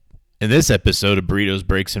In this episode of Burritos,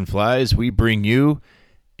 Breaks, and Flies, we bring you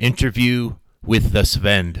Interview with the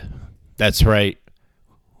Sven. That's right.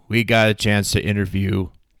 We got a chance to interview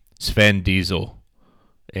Sven Diesel,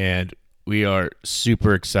 and we are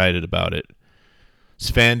super excited about it.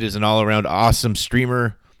 Sven is an all-around awesome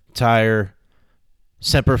streamer, tire,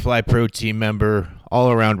 Semperfli Pro team member,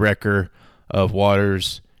 all-around wrecker of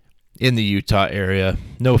waters in the Utah area.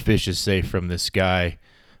 No fish is safe from this guy.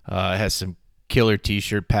 Has some killer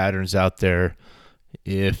t-shirt patterns out there.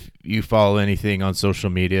 If you follow anything on social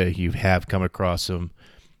media, you have come across him.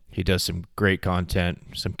 He does some great content,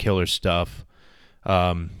 some killer stuff.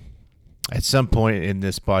 At some point in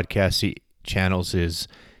this podcast, he channels his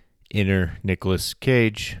inner Nicolas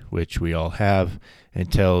Cage, which we all have, and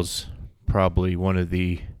tells probably one of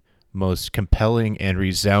the most compelling and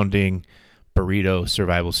resounding burrito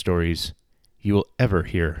survival stories you will ever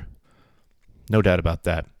hear. No doubt about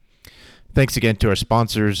that. Thanks again to our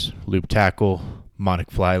sponsors, Loop Tackle, Monarch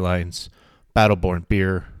Fly Lines, Battleborn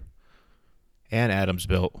Beer, and Adams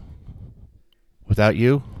Built. Without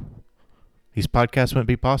you, these podcasts wouldn't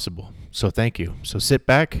be possible. So thank you. So sit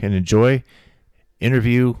back and enjoy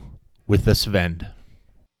Interview with the Sven.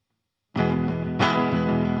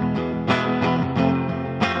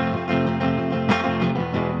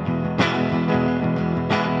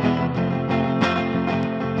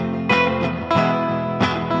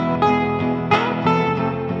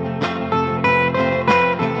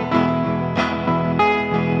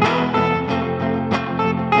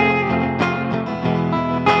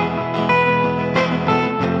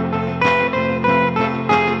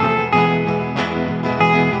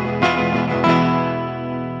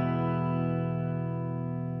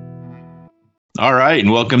 All right,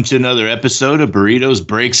 and welcome to another episode of Burritos,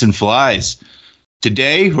 Breaks, and Flies.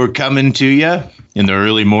 Today, we're coming to you in the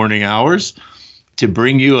early morning hours to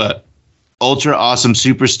bring you a ultra awesome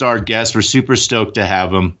superstar guest. We're super stoked to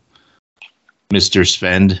have him, Mr.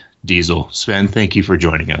 Sven Diesel. Sven, thank you for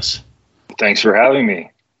joining us. Thanks for having me.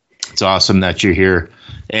 It's awesome that you're here.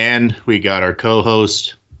 And we got our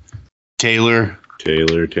co-host, Taylor.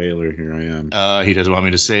 Taylor, here I am. He doesn't want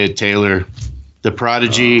me to say it, Taylor. The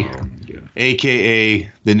Prodigy,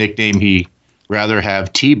 a.k.a. the nickname he rather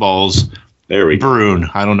have T-Balls. There we go. Brune.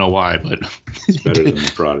 I don't know why, but it's better than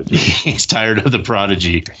the Prodigy. He's tired of the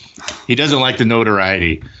Prodigy. He doesn't like the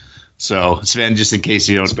notoriety. So, Sven, just in case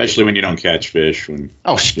you don't... Especially when you don't catch fish, when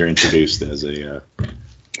you're introduced as a,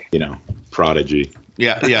 Prodigy.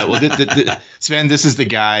 Yeah. Well, Sven, this is the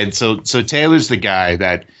guy. So Taylor's the guy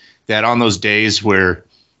that on those days where...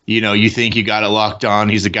 you think you got it locked on.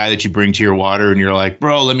 He's the guy that you bring to your water, and you're like,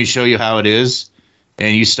 bro, let me show you how it is.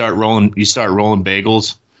 And you start rolling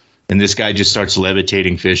bagels, and this guy just starts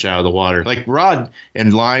levitating fish out of the water. Like rod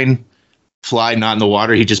and line fly not in the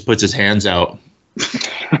water. He just puts his hands out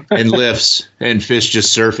and lifts, and fish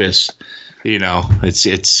just surface.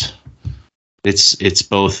 It's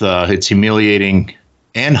both it's humiliating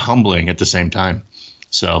and humbling at the same time.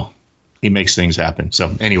 So. He makes things happen.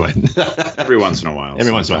 So anyway, every once in a while,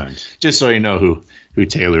 just so you know who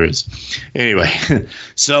Taylor is. Anyway,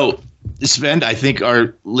 so Sven, I think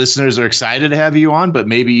our listeners are excited to have you on, but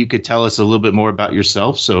maybe you could tell us a little bit more about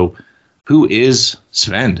yourself. So who is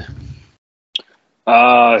Sven?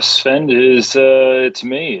 Sven is, it's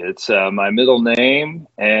me. It's my middle name,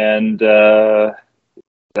 and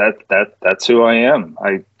that's who I am.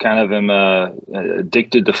 I kind of am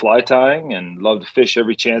addicted to fly tying and love to fish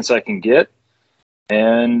every chance I can get.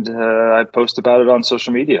 And I post about it on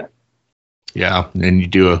social media. Yeah, and you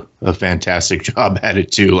do a fantastic job at it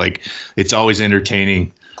too. Like, it's always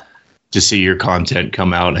entertaining to see your content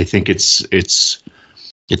come out. I think it's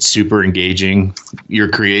super engaging. Your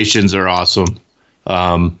creations are awesome.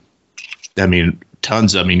 You're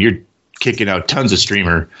kicking out tons of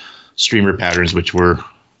streamer patterns, which we're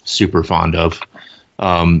super fond of.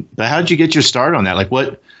 But how did you get your start on that? Like,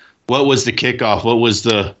 what was the kickoff? What was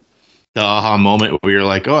the aha moment where you're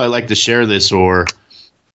like, oh, I like to share this? Or,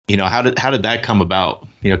 how did that come about?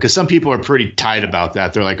 Because some people are pretty tight about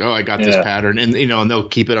that. They're like, oh, I got this pattern, and and they'll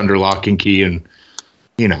keep it under lock and key, and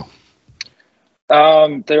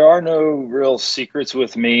There are no real secrets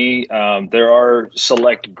with me. There are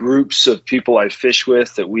select groups of people I fish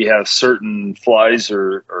with that we have certain flies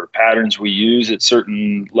or patterns we use at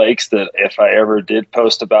certain lakes that if I ever did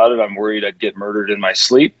post about it, I'm worried I'd get murdered in my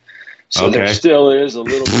sleep. So There still is a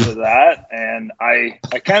little bit of that. And I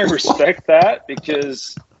kind of respect that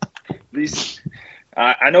because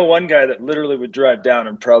I know one guy that literally would drive down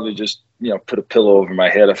and probably just put a pillow over my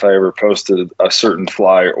head if I ever posted a certain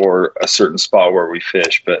fly or a certain spot where we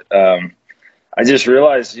fish. But I just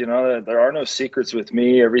realized, that there are no secrets with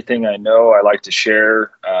me. Everything I know, I like to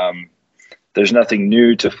share. There's nothing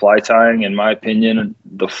new to fly tying, in my opinion.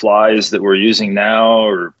 The flies that we're using now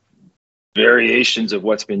are variations of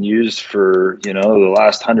what's been used for, the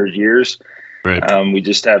last 100 years. Right. We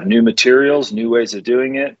just have new materials, new ways of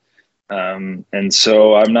doing it. And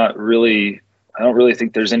so I don't really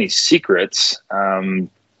think there's any secrets.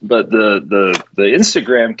 But the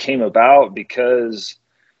Instagram came about because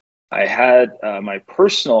I had my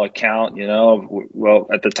personal account, well,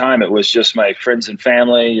 at the time it was just my friends and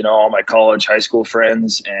family, all my college, high school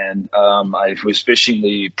friends. And I was fishing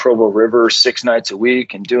the Provo River 6 nights a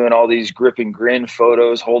week and doing all these grip and grin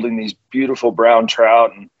photos, holding these beautiful brown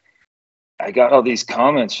trout. And I got all these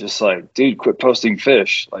comments just like, dude, quit posting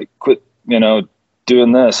fish. Like, quit,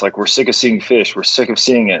 doing this. Like, we're sick of seeing fish. We're sick of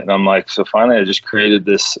seeing it. And I'm like, so finally I just created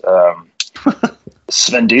this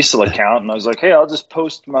Sven Diesel account, and I was like, hey, I'll just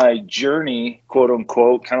post my journey, quote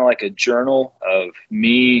unquote, kind of like a journal of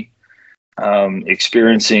me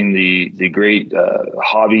experiencing the great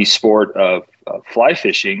hobby sport of fly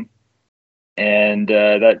fishing. And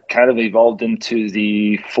that kind of evolved into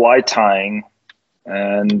the fly tying,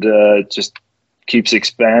 and just keeps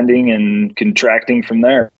expanding and contracting from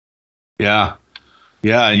there. Yeah.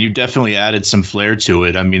 Yeah, and you definitely added some flair to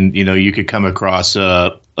it. I mean, you could come across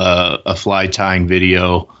a fly tying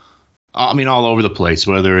video, all over the place,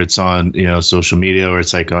 whether it's on, social media or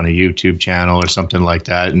it's like on a YouTube channel or something like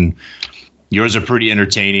that. And yours are pretty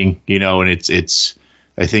entertaining, and it's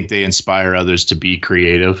I think they inspire others to be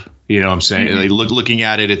creative. You know what I'm saying? Mm-hmm. Like looking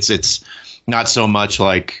at it, it's not so much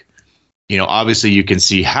like, obviously you can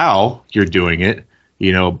see how you're doing it,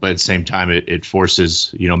 but at the same time it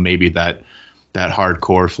forces, maybe that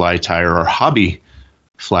hardcore fly tyer or hobby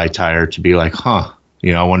fly tyer to be like, I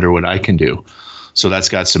wonder what I can do. So that's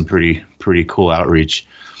got some pretty cool outreach.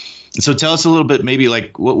 So tell us a little bit, maybe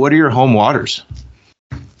like what are your home waters?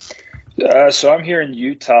 So I'm here in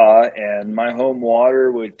Utah, and my home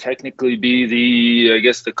water would technically be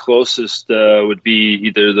the closest would be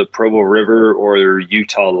either the Provo River or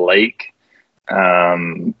Utah Lake.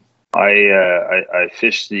 I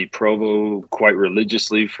fished the Provo quite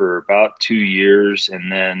religiously for about 2 years,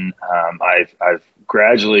 and then I've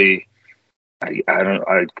gradually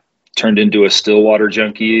I turned into a stillwater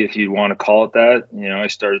junkie, if you want to call it that. I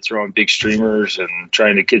started throwing big streamers and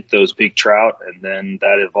trying to get those big trout, and then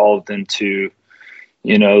that evolved into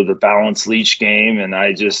the balanced leech game. And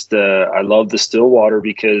I just I love the stillwater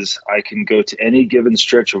because I can go to any given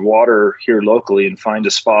stretch of water here locally and find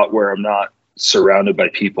a spot where I'm not surrounded by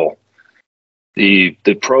people. The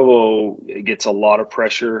Provo gets a lot of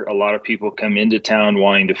pressure. A lot of people come into town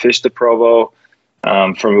wanting to fish the Provo.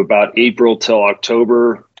 From about April till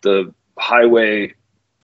October, the highway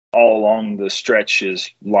all along the stretch is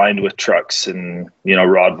lined with trucks and,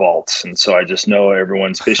 rod vaults. And so I just know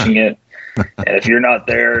everyone's fishing it. And if you're not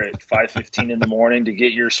there at 5:15 in the morning to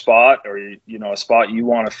get your spot, or, a spot you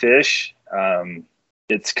want to fish,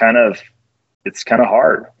 it's kind of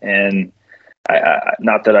hard. And I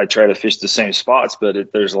not that I try to fish the same spots,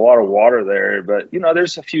 but there's a lot of water there. But,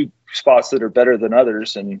 there's a few spots that are better than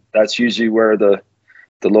others. And that's usually where the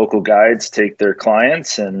local guides take their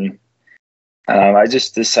clients. And I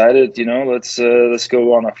just decided, let's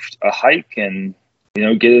go on a hike and,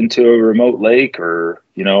 get into a remote lake, or,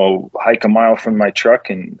 hike a mile from my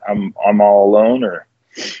truck and I'm all alone. Or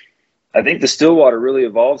I think the stillwater really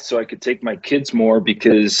evolved so I could take my kids more,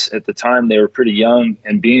 because at the time they were pretty young,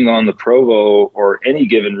 and being on the Provo or any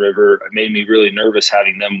given river made me really nervous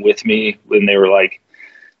having them with me when they were like,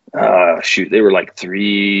 they were like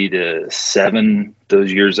 3 to 7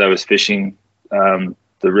 those years I was fishing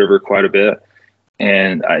the river quite a bit.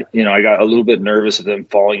 And I got a little bit nervous of them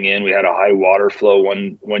falling in. We had a high water flow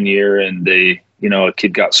one year, and a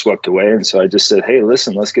kid got swept away. And so I just said, hey,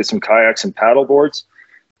 listen, let's get some kayaks and paddle boards.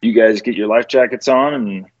 You guys get your life jackets on,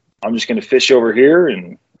 and I'm just going to fish over here.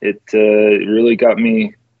 And it really got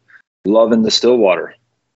me loving the stillwater.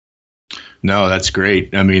 No, that's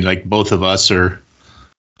great. I mean, like, both of us are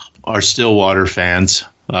stillwater fans.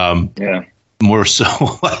 Yeah. More so,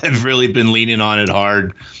 I've really been leaning on it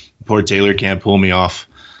hard. Poor Taylor can't pull me off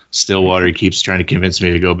stillwater. He keeps trying to convince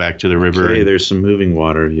me to go back to the river. Hey, there's some moving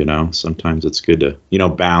water, sometimes it's good to,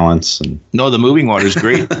 balance. And no, the moving water is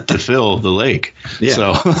great to fill the lake. Yeah.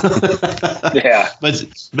 So yeah. But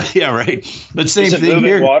yeah, right. But same thing moving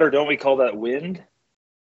here. Water, don't we call that wind?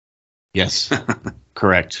 Yes.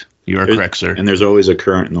 Correct. You are correct, sir. And there's always a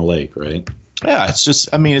current in the lake, right? Yeah, it's just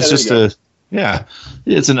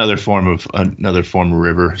it's another form of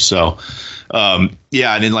river. So, and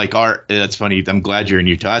then that's funny. I'm glad you're in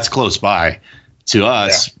Utah. It's close by to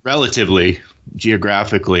us, relatively.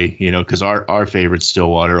 geographically, because our favorite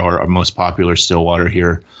Stillwater, or our most popular Stillwater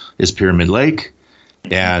here, is Pyramid Lake.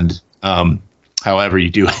 And however, you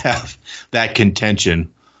do have that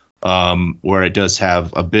contention where it does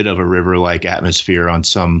have a bit of a river-like atmosphere on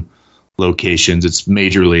some locations. It's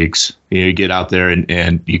major leagues. You get out there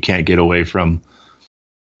and you can't get away from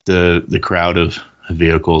the crowd of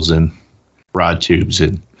vehicles and rod tubes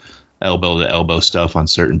and elbow to elbow stuff on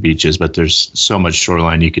certain beaches, but there's so much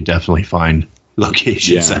shoreline you could definitely find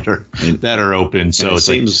locations that are open. So it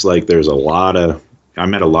seems like there's I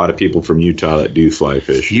met a lot of people from Utah that do fly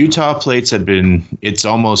fish. Utah plates have been, it's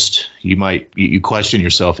almost, you question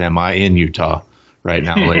yourself, am I in Utah right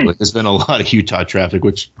now lately? There's been a lot of Utah traffic,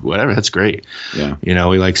 which, whatever, that's great. Yeah.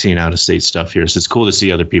 We like seeing out of state stuff here. So it's cool to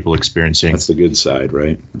see other people experiencing. That's the good side,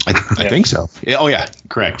 right? I think so. Yeah, oh yeah,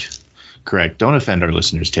 correct. Don't offend our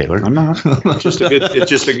listeners, Taylor. I'm not. It's just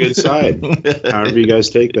a good side. However you guys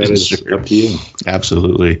take that is up to you.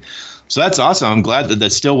 Absolutely. So that's awesome. I'm glad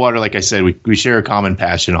that Stillwater, like I said, we share a common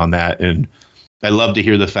passion on that. And I love to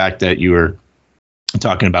hear the fact that you were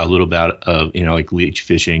talking about a little about, like leech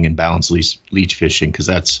fishing and balanced leech fishing, because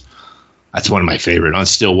that's one of my favorite. On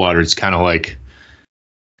Stillwater, it's kind of like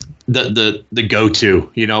the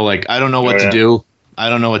go-to, like I don't know what to do. I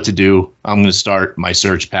don't know what to do. I'm going to start my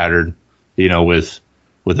search pattern, with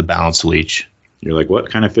a balanced leech. You're like, what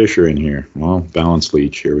kind of fish are in here? Well, balanced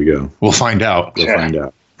leech. Here we go. We'll find out. We'll find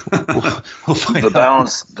out. We'll find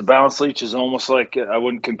out. The balanced leech is almost like, I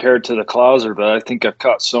wouldn't compare it to the clouser, but I think I've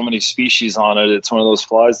caught so many species on it. It's one of those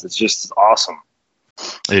flies that's just awesome.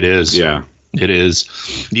 It is. Yeah, it is.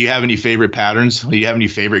 Do you have any favorite patterns? Do you have any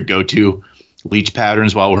favorite go-to leech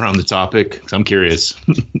patterns while we're on the topic? 'Cause I'm curious.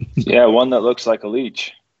 Yeah, one that looks like a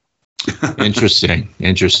leech. Interesting.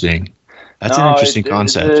 That's an interesting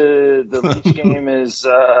concept. The leech game is,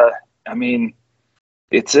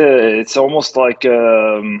 it's almost like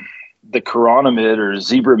the chironomid or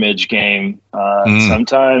zebra midge game.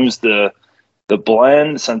 Sometimes the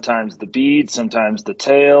blend, sometimes the bead, sometimes the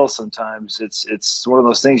tail, sometimes it's one of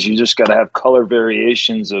those things you just got to have color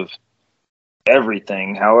variations of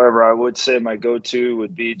everything. However, I would say my go-to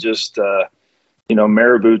would be just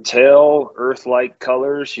marabou tail, earth-like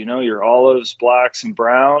colors, your olives, blacks, and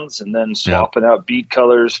browns, and then swapping out bead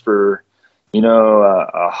colors for,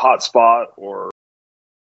 a hot spot. Or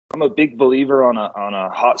I'm a big believer on a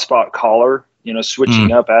hot spot collar,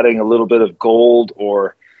 switching up, adding a little bit of gold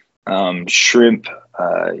or shrimp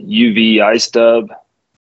UV ice dub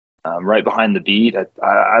right behind the bead.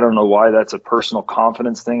 I don't know why that's a personal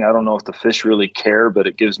confidence thing. I don't know if the fish really care, but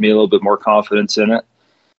it gives me a little bit more confidence in it.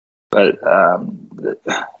 But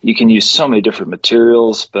you can use so many different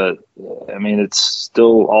materials, but it's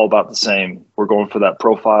still all about the same. We're going for that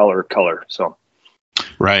profile or color. So,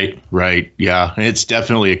 right, yeah, and it's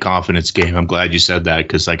definitely a confidence game. I'm glad you said that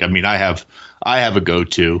because, I have a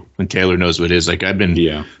go-to, and Taylor knows what it is. Like I've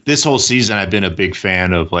been this whole season, I've been a big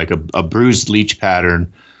fan of like a bruised leech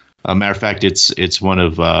pattern. Matter of fact, it's one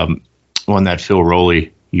that Phil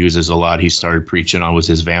Rowley uses a lot. He started preaching on was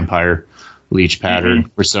his vampire leech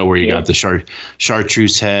pattern or so, where you got the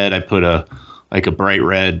chartreuse head. I put a bright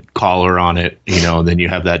red collar on it, and then you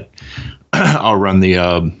have that. I'll run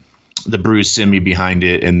the bruised simi behind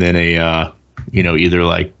it, and then either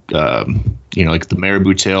like the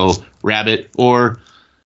marabou tail rabbit, or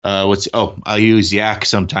I'll use yak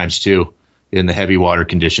sometimes too in the heavy water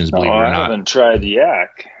conditions. Believe it or not, I haven't tried the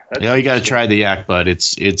yak. You got to try the yak, but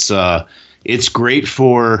it's great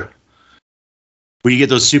for where you get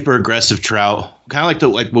those super aggressive trout, kind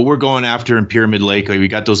of like what we're going after in Pyramid Lake. Like we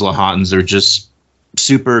got those Lahontan's, they're just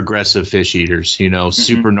super aggressive fish eaters,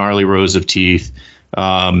 super gnarly rows of teeth.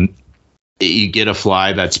 You get a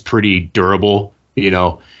fly that's pretty durable,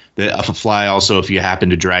 a fly also, if you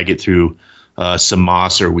happen to drag it through some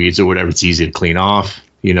moss or weeds or whatever, it's easy to clean off,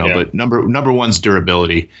 but number one's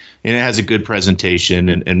durability, and it has a good presentation.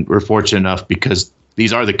 And we're fortunate enough because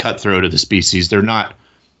these are the cutthroat of the species. They're not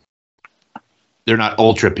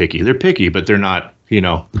ultra picky. They're picky, but they're not,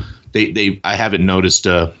 I haven't noticed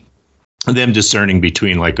them discerning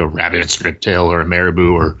between like a rabbit strip tail or a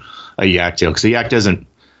marabou or a yak tail, because the yak doesn't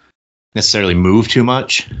necessarily move too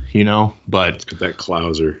much, but it's got that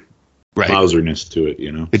clouserness to it,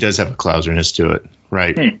 It does have a clouserness to it.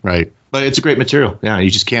 Right. But it's a great material. Yeah.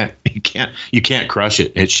 You just can't crush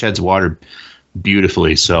it. It sheds water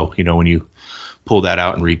beautifully. So, when you pull that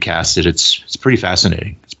out and recast it, it's pretty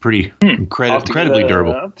fascinating. It's pretty incredibly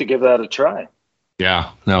durable. I'll have to give that a try. Yeah,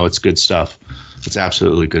 no, it's good stuff. It's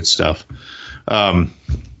absolutely good stuff. What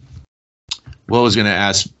was going to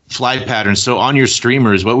ask, fly patterns. So on your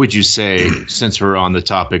streamers, what would you say, since we're on the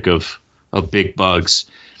topic of big bugs,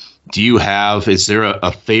 is there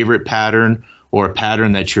a favorite pattern or a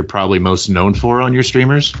pattern that you're probably most known for on your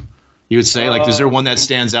streamers? You would say, like, is there one that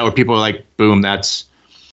stands out where people are like, boom, that's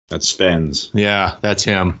Sven's. Yeah, that's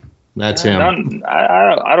him. That's him.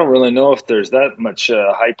 I don't really know if there's that much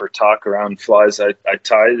hype or talk around flies I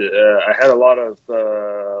tied. I had a lot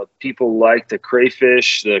of people like the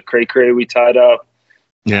crayfish, the cray we tied up.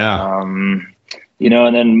 Yeah. You know,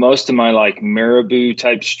 and then most of my like marabou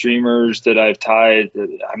type streamers that I've tied,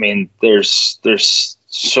 I mean, there's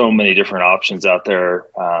so many different options out there.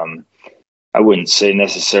 I wouldn't say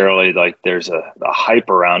necessarily like there's a hype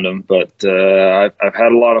around them, but I've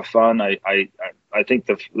had a lot of fun. I think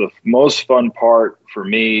the most fun part for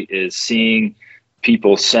me is seeing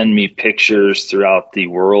people send me pictures throughout the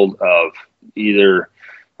world of either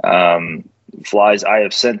flies I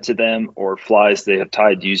have sent to them or flies they have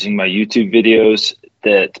tied using my YouTube videos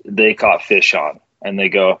that they caught fish on. And they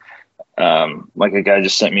go, like a guy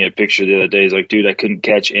just sent me a picture the other day. He's like, dude, I couldn't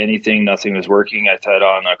catch anything. Nothing was working. I tied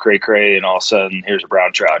on a cray and all of a sudden here's a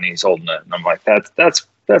brown trout and he's holding it. And I'm like, that's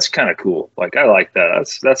kind of cool. Like, I like that.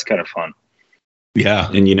 That's kind of fun.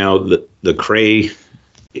 Yeah. And you know, the cray,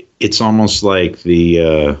 it's almost like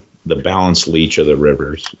the balanced leech of the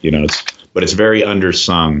rivers, you know, but it's very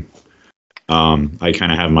undersung. I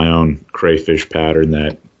kind of have my own crayfish pattern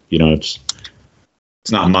that, you know, it's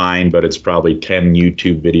not mine, but it's probably 10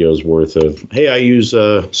 YouTube videos worth of, hey, I use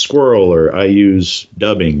a squirrel or I use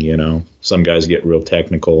dubbing, you know. Some guys get real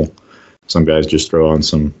technical. Some guys just throw on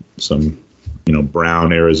some you know,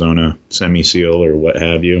 brown Arizona semi-seal or what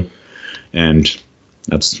have you. And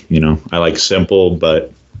that's, you know, I like simple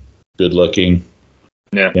but good looking.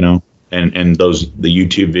 Yeah. You know, and the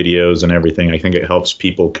YouTube videos and everything, I think it helps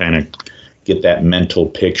people kind of get that mental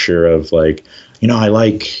picture of like, you know, I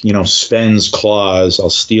like, you know, Sven's claws, I'll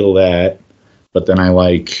steal that. But then I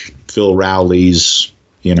like Phil Rowley's,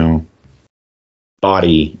 you know,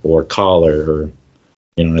 body or collar, or,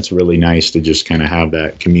 you know, it's really nice to just kind of have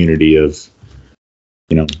that community of,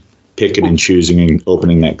 you know, picking and choosing and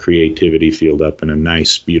opening that creativity field up in a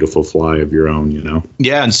nice, beautiful fly of your own, you know?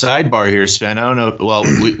 Yeah, and sidebar here, Sven, I don't know, well,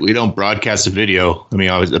 we don't broadcast the video. I mean,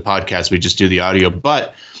 always the podcast, we just do the audio,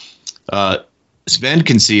 but Sven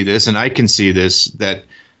can see this, and I can see this, that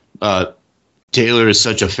Taylor is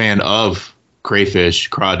such a fan of crayfish,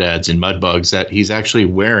 crawdads, and mudbugs that he's actually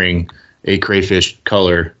wearing a crayfish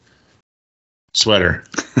color sweater.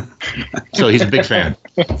 So he's a big fan.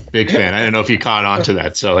 Big fan. I don't know if you caught on to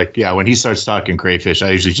that. So like, yeah, when he starts talking crayfish,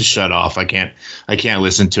 I usually just shut off. I can't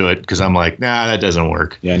listen to it because I'm like, nah, that doesn't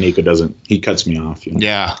work. Yeah, Nico doesn't. He cuts me off. You know?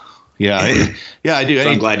 Yeah. I do. So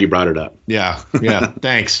I'm glad you brought it up. Yeah.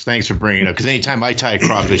 Thanks for bringing it up. Because anytime I tie a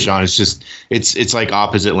crawfish on, it's like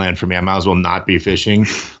opposite land for me. I might as well not be fishing.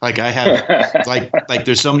 Like I have, like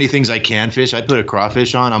there's so many things I can fish. I put a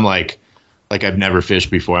crawfish on. I'm like I've never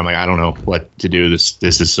fished before. I'm like, I don't know what to do. This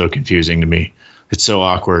is so confusing to me. It's so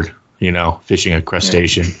awkward, you know, fishing a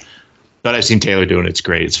crustacean. Yeah. But I've seen Taylor doing it. It's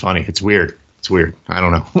great. It's funny. It's weird. I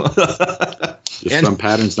don't know. Some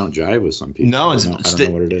patterns don't jive with some people. No, I don't know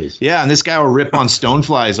what it is. Yeah, and this guy will rip on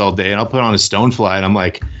stoneflies all day, and I'll put on a stonefly, and I'm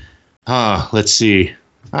like, let's see.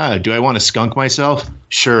 Do I want to skunk myself?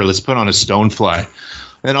 Sure, let's put on a stonefly.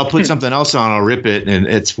 And I'll put something else on, I'll rip it, and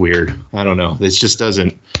it's weird. I don't know. It just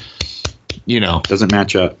doesn't, you know. Doesn't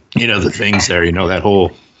match up. You know, the things there, you know, that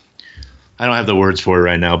whole, I don't have the words for it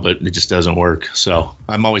right now, but it just doesn't work. So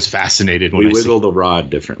I'm always fascinated when we wiggle the rod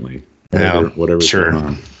differently. Whatever. Sure. Going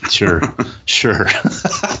on. Sure.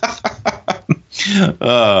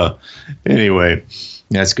 Anyway,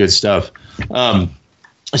 that's good stuff.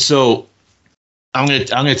 So I'm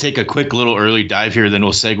gonna take a quick little early dive here, then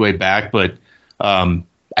we'll segue back. But I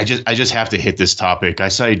just have to hit this topic. I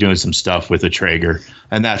saw you doing some stuff with a Traeger,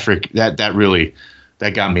 and that really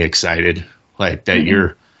got me excited. Like that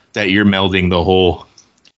you're melding the whole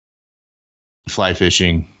fly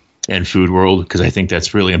fishing and food world, because I think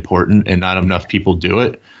that's really important and not enough people do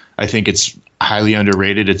it. I think it's highly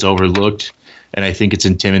underrated. It's overlooked, and I think it's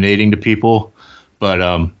intimidating to people. But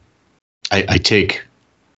I take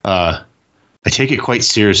it quite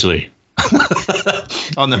seriously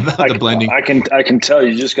on the blending. I can tell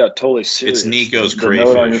you just got totally serious. It's Nico's the crayfish.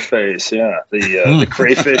 note on your face, yeah. The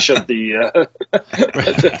crayfish of the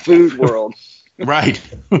food world. Right.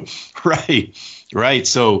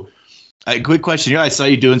 So, quick question. Yeah, I saw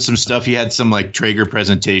you doing some stuff. You had some like Traeger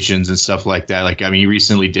presentations and stuff like that. Like, I mean, you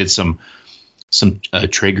recently did some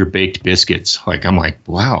Traeger baked biscuits. Like, I'm like,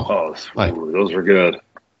 wow. Oh, like, those were good.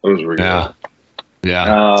 Yeah.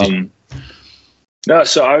 No,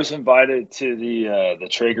 so I was invited to the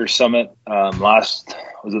Traeger Summit last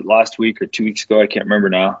week or 2 weeks ago? I can't remember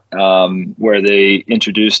now. Where they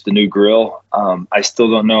introduced the new grill. I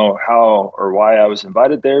still don't know how or why I was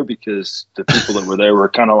invited there, because the people that were there were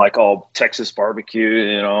kind of like all Texas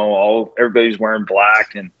barbecue. Everybody's wearing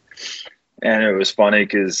black, and it was funny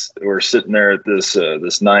because we're sitting there at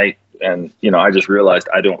this night, and I just realized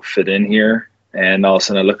I don't fit in here. And all of a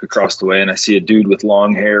sudden I look across the way and I see a dude with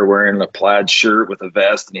long hair wearing a plaid shirt with a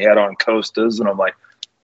vest, and he had on Costas. And I'm like,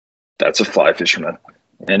 that's a fly fisherman.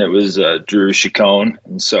 And it was Drew Chicone.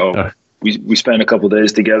 And so we spent a couple of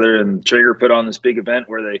days together, and Traeger put on this big event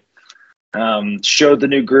where they showed the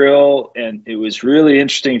new grill. And it was really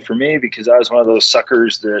interesting for me because I was one of those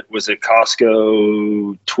suckers that was at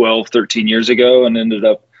Costco 12, 13 years ago and ended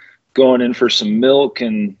up going in for some milk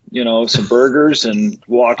and some burgers, and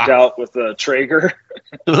walked out with a Traeger.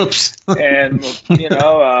 Oops. And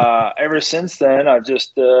ever since then I've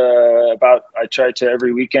just I try to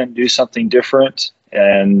every weekend do something different,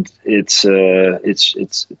 and it's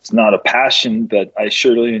not a passion, but I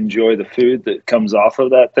surely enjoy the food that comes off of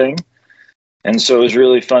that thing. And so it was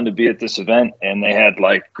really fun to be at this event, and they had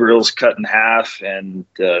like grills cut in half and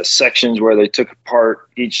sections where they took apart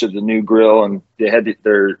each of the new grill, and they had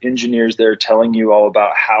their engineers there telling you all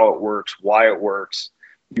about how it works, why it works.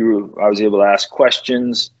 I was able to ask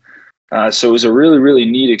questions. So it was a really, really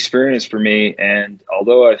neat experience for me. And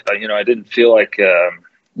although I didn't feel like,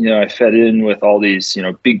 I fed in with all these,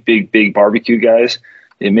 big barbecue guys,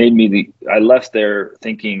 it made me, I left there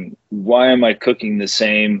thinking, why am I cooking the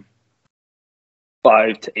same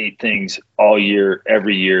 5 to 8 things all year,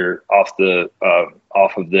 every year off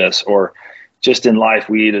of this? Or just in life,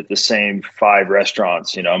 we eat at the same 5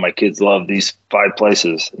 restaurants. My kids love these 5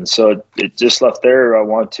 places. And so it just left there. I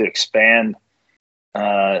want to expand,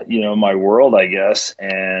 my world, I guess.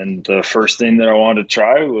 And the first thing that I wanted to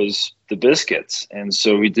try was the biscuits. And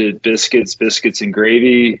so we did biscuits and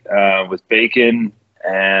gravy with bacon,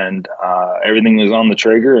 and everything was on the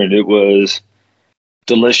Traeger, and it was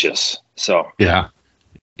delicious. So yeah.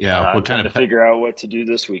 What kind of figure out what to do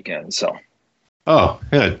this weekend? So,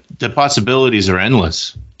 the possibilities are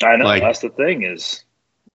endless. I know, that's the thing is,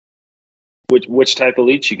 which type of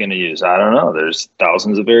leech you going to use? I don't know. There's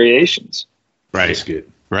thousands of variations. Right.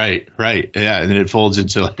 Right. Yeah, and then it folds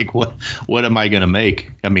into like, what am I going to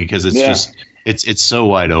make? I mean, because it's so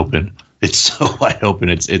wide open. It's so wide open.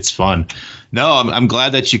 It's fun. No, I'm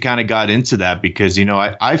glad that you kind of got into that, because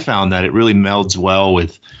I found that it really melds well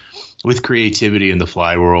with creativity in the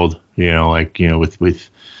fly world. With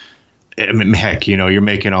heck, you're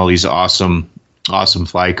making all these awesome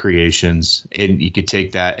fly creations, and you could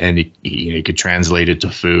take that and you could translate it to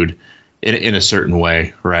food in a certain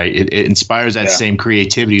way, right? It inspires that same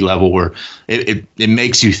creativity level where it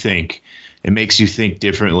makes you think. It makes you think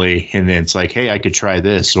differently, and then it's like, hey, I could try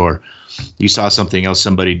this, or you saw something else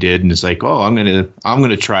somebody did, and it's like, oh, I'm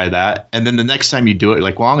gonna try that, and then the next time you do it,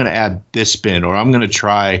 like, well, I'm gonna add this spin, or I'm gonna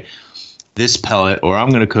try this pellet, or I'm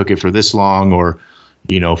gonna cook it for this long, or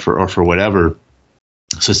for whatever.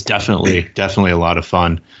 So it's definitely a lot of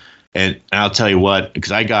fun, and I'll tell you what,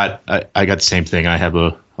 because I got the same thing. I have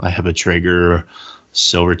a Traeger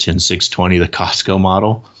Silverton 620, the Costco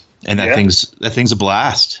model. And that thing's a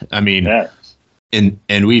blast. I mean,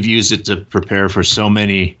 and we've used it to prepare for so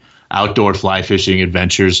many outdoor fly fishing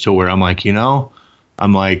adventures, to where I'm like,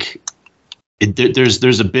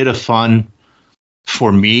 there's a bit of fun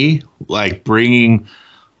for me, like bringing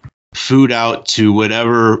food out to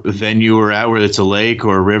whatever venue we're at, whether it's a lake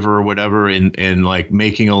or a river or whatever, and like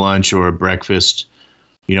making a lunch or a breakfast,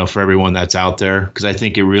 for everyone that's out there. Because I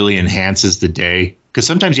think it really enhances the day. Because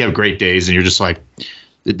sometimes you have great days and you're just like,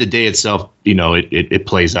 the day itself, it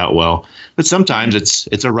plays out well. But sometimes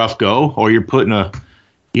it's a rough go, or you're putting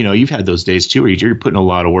you've had those days too, where you're putting a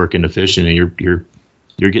lot of work into fishing, and you're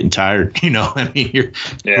getting tired. I mean, you're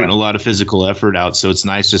putting a lot of physical effort out. So it's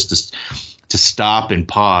nice just to stop and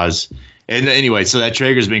pause. And anyway, so that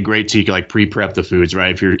Traeger's been great too. You can like pre-prep the foods,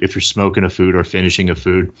 right? If you're smoking a food or finishing a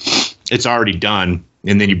food, it's already done,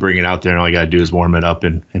 and then you bring it out there, and all you got to do is warm it up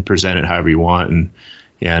and present it however you want.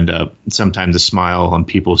 And sometimes the smile on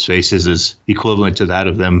people's faces is equivalent to that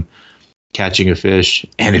of them catching a fish.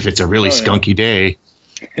 And if it's a really skunky day,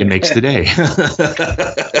 it makes the day.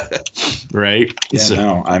 Right? Yeah, so,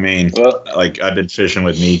 no, I mean, like I've been fishing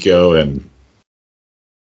with Nico, and,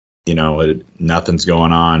 nothing's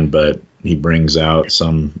going on, but he brings out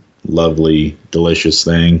some lovely, delicious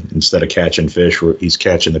thing. Instead of catching fish, he's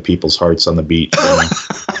catching the people's hearts on the beach.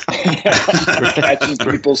 Catching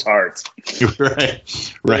people's hearts.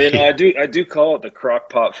 Right. I do call it the crock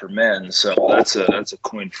pot for men. So that's a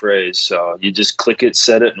coined phrase. So you just click it,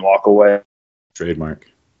 set it, and walk away. Trademark.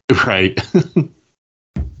 Right.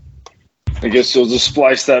 I guess you'll just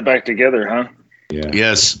splice that back together, huh? Yeah.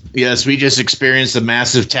 Yes. We just experienced a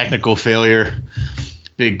massive technical failure.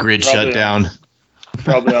 Big grid shutdown.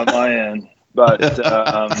 Probably on my end, but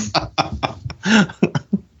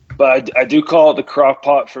I do call it the crock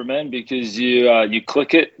pot for men because you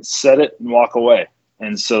click it, set it, and walk away.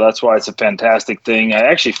 And so that's why it's a fantastic thing. I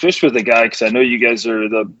actually fished with a guy because I know you guys are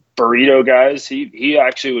the burrito guys. He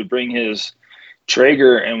actually would bring his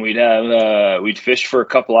Traeger and we'd fish for a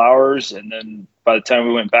couple hours, and then by the time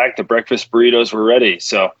we went back, the breakfast burritos were ready.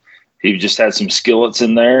 So he just had some skillets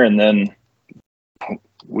in there, and then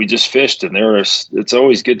we just fished. And it's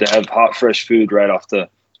always good to have hot, fresh food right off the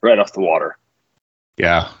water.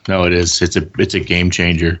 Yeah, no, it is. It's a game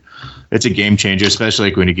changer. It's a game changer, especially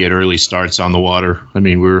like when you get early starts on the water. I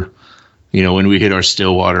mean, when we hit our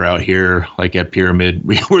still water out here, like at Pyramid,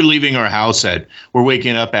 we're leaving our house we're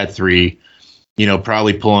waking up at 3.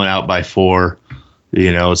 Probably pulling out by 4,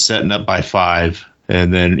 setting up by 5,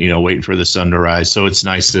 and then, waiting for the sun to rise. So it's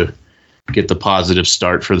nice to get the positive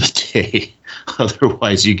start for the day.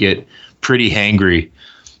 Otherwise, you get pretty hangry,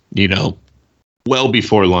 well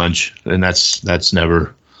before lunch. And that's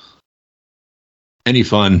never any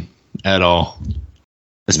fun at all,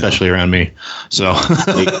 especially around me. So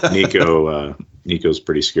Nico's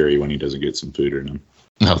pretty scary when he doesn't get some food in him.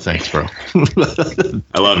 No, thanks, bro.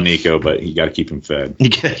 I love Nico, but you got to keep him fed.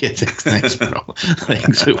 Thanks, bro.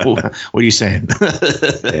 Thanks. What are you saying?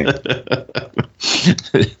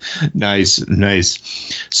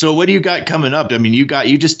 Nice. So, what do you got coming up? I mean, you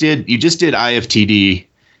just did IFTD.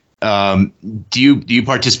 Do you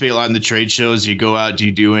participate a lot in the trade shows? Do you go out? Do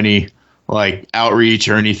you do any like outreach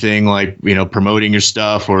or anything like promoting your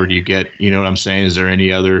stuff, or do you get what I'm saying? Is there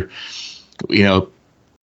any other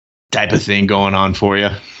type of thing going on for you?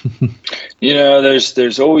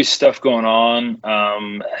 There's always stuff going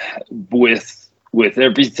on with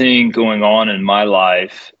everything going on in my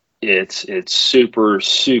life. It's super,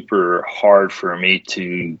 super hard for me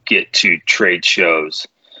to get to trade shows.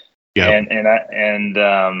 Yeah. And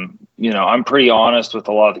I'm pretty honest with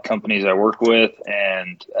a lot of the companies I work with,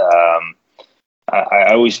 and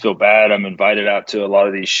I always feel bad. I'm invited out to a lot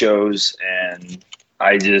of these shows, and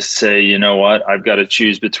I just say, you know what, I've got to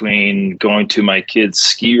choose between going to my kid's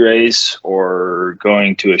ski race or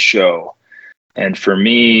going to a show. And for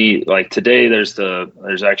me, like today, there's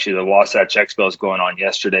actually the Wasatch Expos going on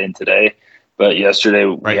yesterday and today. But yesterday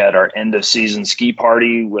we had our end of season ski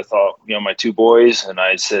party with all, my 2 boys. And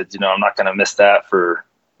I said, I'm not going to miss that for,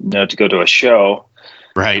 to go to a show.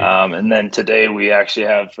 Right. And then today we actually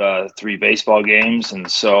have 3 baseball games. And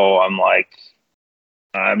so I'm like,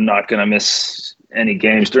 I'm not going to miss any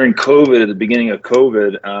games. During COVID, at the beginning of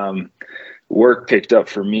COVID, work picked up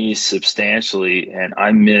for me substantially, and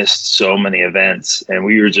I missed so many events, and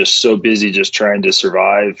we were just so busy just trying to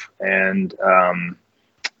survive. And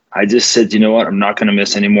I just said, you know what, I'm not going to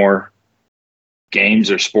miss any more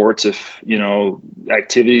games or sports if,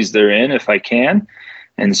 activities they're in, if I can.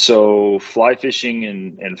 And so fly fishing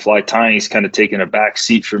and fly tying is kind of taking a back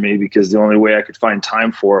seat for me, because the only way I could find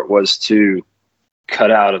time for it was to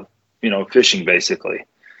cut out of, fishing basically.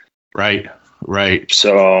 Right.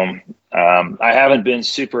 So I haven't been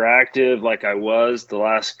super active like I was the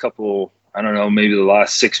last couple, I don't know, maybe the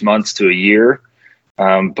last 6 months to a year.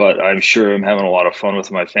 But I'm sure I'm having a lot of fun with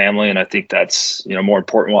my family. And I think that's, more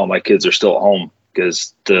important while my kids are still at home,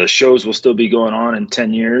 because the shows will still be going on in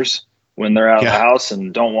 10 years when they're out of the house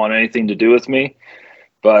and don't want anything to do with me.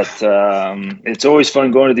 But it's always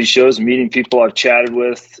fun going to these shows and meeting people I've chatted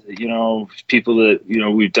with, people that,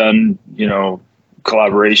 we've done,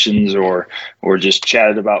 collaborations or just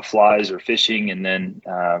chatted about flies or fishing. And then,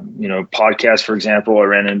 podcasts, for example, I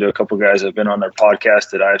ran into a couple of guys that have been on their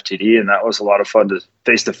podcast at IFTD, and that was a lot of fun, to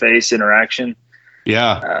face-to-face interaction.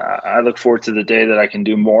 Yeah. I look forward to the day that I can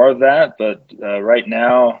do more of that. But right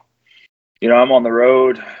now, I'm on the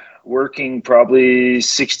road working probably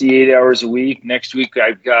 68 hours a week. Next week,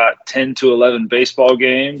 I've got 10 to 11 baseball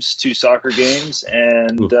games, 2 soccer games,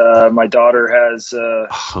 and my daughter has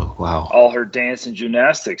all her dance and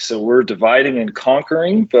gymnastics. So we're dividing and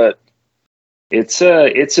conquering, but it's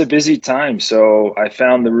a busy time. So I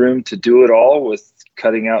found the room to do it all with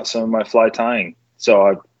cutting out some of my fly tying.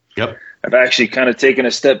 So I've actually kind of taken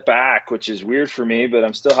a step back, which is weird for me, but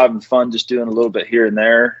I'm still having fun just doing a little bit here and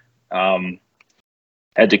there.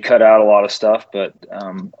 had to cut out a lot of stuff. But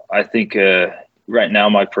I think right now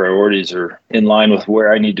my priorities are in line with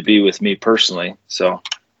where I need to be with me personally. So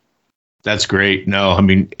that's great. No, I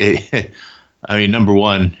mean, number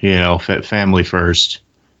one, family first.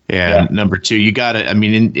 And number two, you got to, I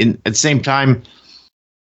mean, at the same time,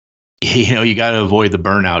 you got to avoid the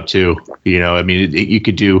burnout too. I mean, you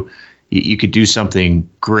could do something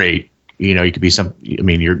great. You could be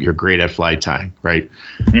you're great at flight tying, right?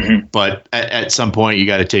 Mm-hmm. But at some point you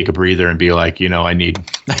got to take a breather and be like, I need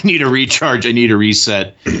a recharge. I need a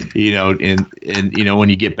reset, and when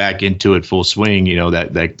you get back into it full swing,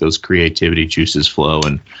 that those creativity juices flow.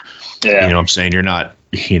 And, what I'm saying, you're not,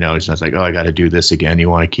 it's not like, oh, I got to do this again. You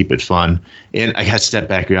want to keep it fun. And I got to step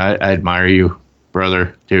back. I admire you,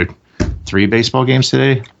 brother, dude. 3 baseball games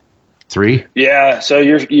today. 3? Yeah. So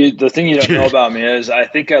the thing you don't know about me is I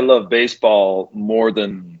think I love baseball more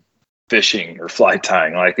than fishing or fly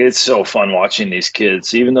tying. Like, it's so fun watching these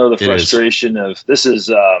kids, even though the frustration of this is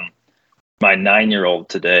my 9-year-old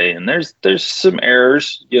today. And there's some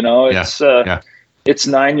errors, it's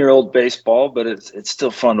 9-year-old baseball, but it's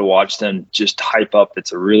still fun to watch them just hype up.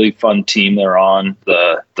 It's a really fun team they're on.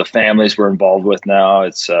 The families we're involved with now,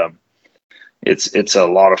 it's a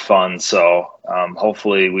lot of fun. So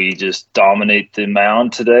hopefully we just dominate the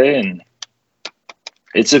mound today, and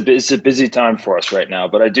it's a busy time for us right now.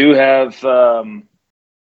 But I do have a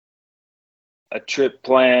trip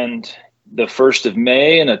planned the 1st of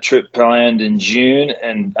May and a trip planned in June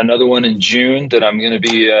and another one in June that I'm going to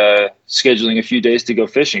be scheduling a few days to go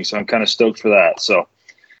fishing. So I'm kind of stoked for that. So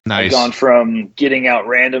nice. I've gone from getting out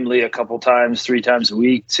randomly a couple times, 3 times a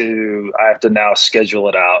week, to I have to now schedule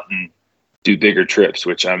it out and do bigger trips,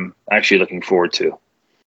 which I'm actually looking forward to.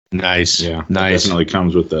 Nice. Yeah. Nice. Definitely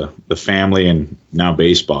comes with the family and now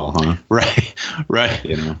baseball, huh? Right.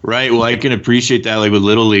 Right. Well, I can appreciate that. Like with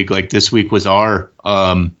Little League, like this week was our,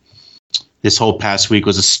 this whole past week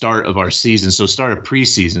was the start of our season. So start of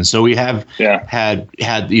preseason. So we have had,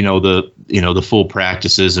 the full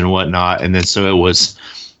practices and whatnot. And then, so it was,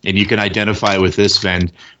 and you can identify with this, Sven,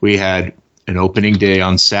 we had an opening day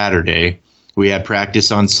on Saturday. We had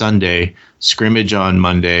practice on Sunday, scrimmage on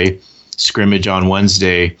Monday, scrimmage on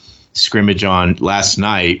Wednesday, scrimmage on last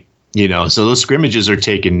night. So those scrimmages are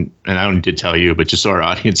taken, and I don't need to tell you, but just so our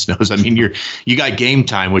audience knows. I mean, you got game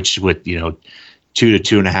time, which with 2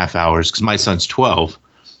 to 2.5 hours, because my son's 12,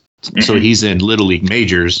 so he's in Little League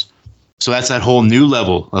majors. So that's that whole new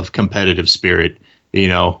level of competitive spirit,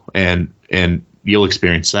 and you'll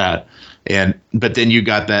experience that. But then you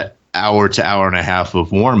got that hour to hour and a half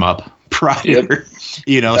of warm up prior. Yep.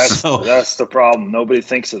 That's the problem. Nobody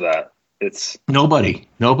thinks of that. It's nobody.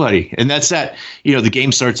 And that's that, the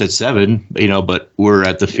game starts at 7, but we're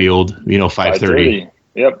at the field, 5:30.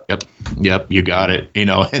 Yep. You got it.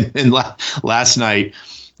 And last night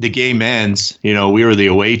the game ends, we were the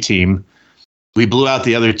away team. We blew out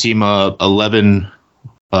the other team 17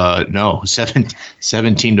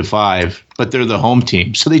 to 5, but they're the home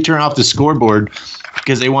team. So they turn off the scoreboard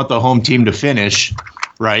because they want the home team to finish.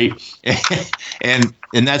 Right. And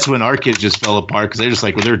that's when our kids just fell apart, because they're just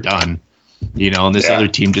like, well, they're done, and this other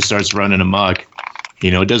team just starts running amok.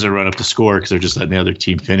 It doesn't run up the score because they're just letting the other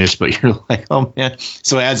team finish. But you're like, oh man.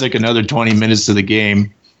 So it adds like another 20 minutes to the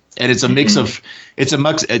game. And it's a mix of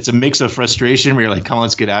frustration where you're like, come on,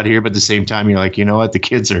 let's get out of here. But at the same time, you're like, you know what? The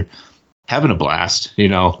kids are having a blast. They're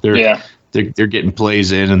getting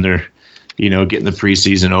plays in, and they're, getting the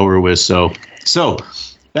preseason over with. So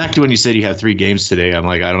back to when you said you have 3 games today, I'm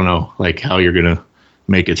like, I don't know, like how you're going to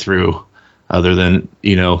make it through, other than,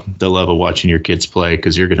 the love of watching your kids play,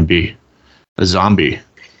 because you're going to be a zombie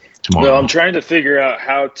tomorrow. Well, I'm trying to figure out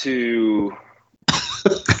how to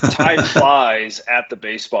tie flies at the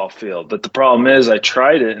baseball field. But the problem is I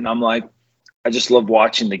tried it, and I'm like, I just love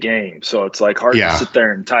watching the game. So it's like hard to sit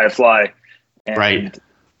there and tie a fly. And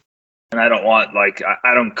I don't want,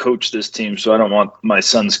 I don't coach this team, so I don't want my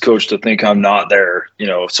son's coach to think I'm not there,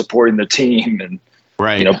 supporting the team and,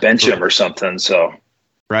 bench him or something. So,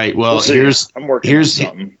 well, I'm working on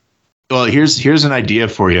something. Well, here's an idea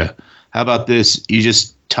for you. How about this? You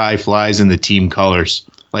just tie flies in the team colors.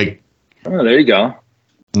 Oh, there you go.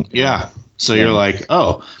 Yeah. So you're like,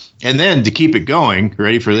 oh, and then to keep it going,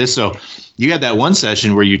 ready for this? So you had that one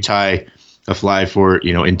session where you tie a fly for,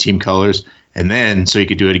 in team colors. And then, so you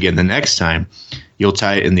could do it again the next time, you'll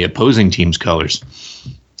tie it in the opposing team's colors.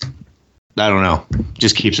 I don't know.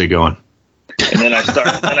 Just keeps it going. And then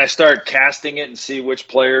I start casting it and see which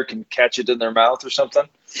player can catch it in their mouth or something.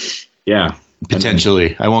 Yeah.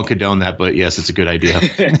 Potentially, I won't condone that, but yes, it's a good idea.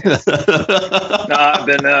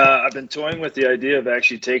 No, I've been toying with the idea of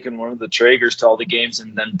actually taking one of the Traegers to all the games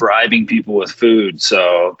and then bribing people with food.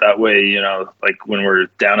 So that way, you know, like when we're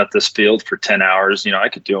down at this field for 10 hours, you know, I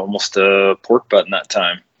could do almost a pork butt in that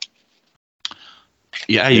time.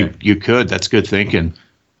 Yeah, you could. That's good thinking.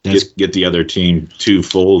 Get the other team too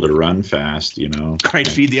full to run fast, you know. Right,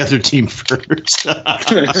 feed the other team first.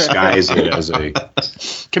 Disguise it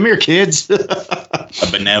as come here, kids.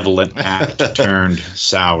 a benevolent act turned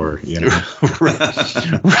sour, you know.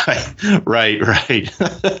 right.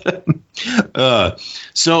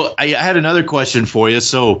 So I had another question for you.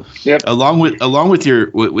 So along with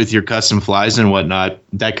your custom flies and whatnot,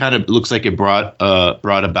 that kind of looks like it brought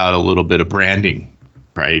about a little bit of branding,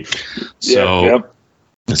 right?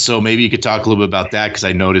 So maybe you could talk a little bit about that, because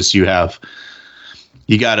I noticed you got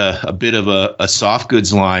a bit of a soft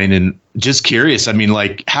goods line, and just curious. I mean,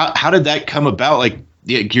 like how did that come about? Like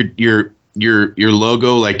your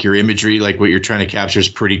logo, like your imagery, like what you're trying to capture is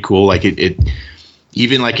pretty cool. Like it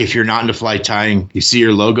even like if you're not into fly tying, you see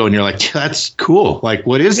your logo and you're like, that's cool. Like,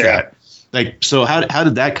 what is that? Like, so how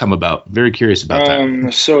did that come about? Very curious about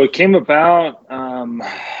that. So it came about.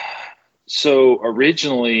 So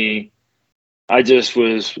originally, I just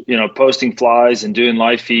was, you know, posting flies and doing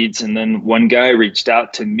live feeds. And then one guy reached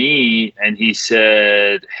out to me and he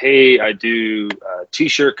said, hey, I do a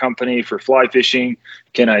t-shirt company for fly fishing.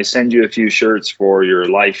 Can I send you a few shirts for your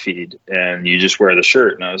live feed? And you just wear the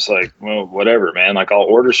shirt. And I was like, well, whatever, man. Like, I'll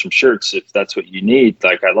order some shirts if that's what you need.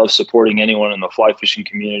 Like, I love supporting anyone in the fly fishing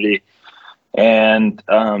community. And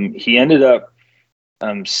he ended up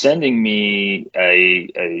sending me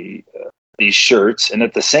these shirts. And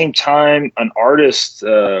at the same time, an artist,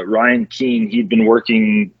 Ryan Keene, he'd been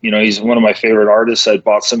working, you know, he's one of my favorite artists. I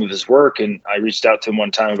bought some of his work, and I reached out to him one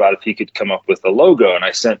time about if he could come up with a logo. And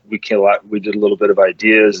we did a little bit of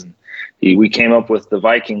ideas, and we came up with the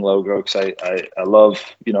Viking logo. Cause I love,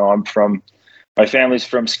 you know, my family's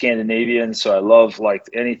from Scandinavia. And so I love like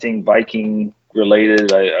anything Viking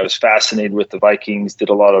related. I was fascinated with the Vikings, did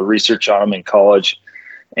a lot of research on them in college.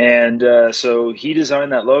 And so he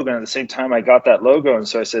designed that logo. And at the same time, I got that logo. And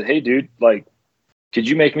so I said, hey, dude, like, could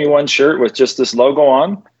you make me one shirt with just this logo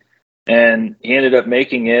on? And he ended up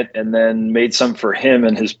making it, and then made some for him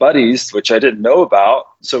and his buddies, which I didn't know about.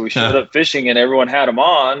 So we showed up fishing and everyone had them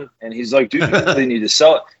on. And he's like, dude, you really need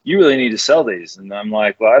to sell these. And I'm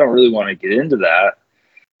like, well, I don't really want to get into that.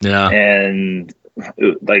 Yeah. And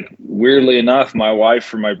like, weirdly enough, my wife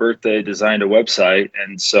for my birthday designed a website.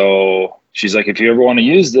 And so she's like, if you ever want to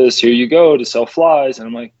use this, here you go to sell flies. And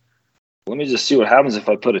I'm like, let me just see what happens if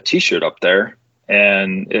I put a t-shirt up there.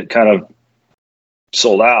 And it kind of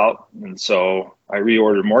sold out. And so I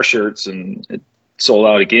reordered more shirts and it sold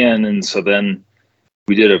out again. And so then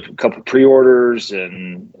we did a couple pre-orders,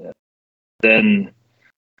 and then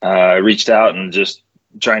I reached out and just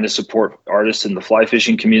trying to support artists in the fly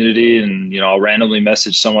fishing community. And, you know, I'll randomly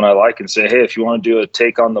message someone I like and say, hey, if you want to do a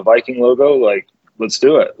take on the Viking logo, like, let's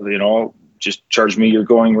do it. You know, just charge me your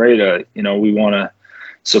going rate. You know, we want to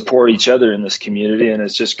support each other in this community. And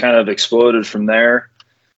it's just kind of exploded from there.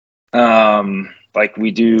 Like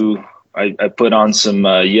we do, I put on some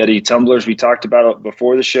Yeti tumblers we talked about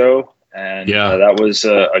before the show. And that was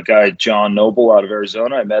a guy, John Noble, out of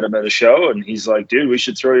Arizona. I met him at a show, and he's like, dude, we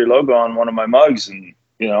should throw your logo on one of my mugs. And,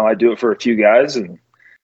 you know, I do it for a few guys. And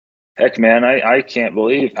heck, man, I can't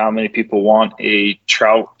believe how many people want a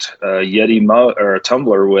trout Yeti mug or a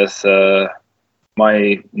tumbler with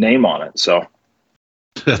my name on it. So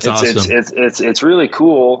that's awesome. It's really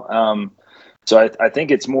cool. So I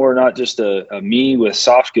think it's more not just a me with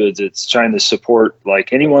soft goods. It's trying to support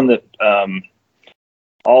like anyone that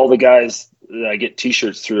all the guys that I get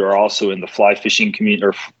t-shirts through are also in the fly fishing community,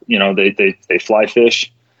 or, you know, they fly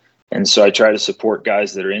fish. And so I try to support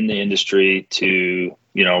guys that are in the industry to,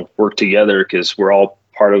 you know, work together, because we're all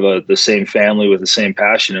part of the same family with the same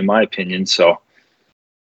passion, in my opinion. So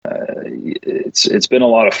it's been a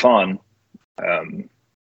lot of fun.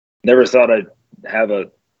 Never thought I'd have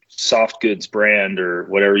a soft goods brand or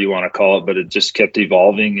whatever you want to call it, but it just kept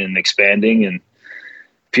evolving and expanding, and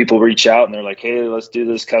people reach out and they're like, hey, let's do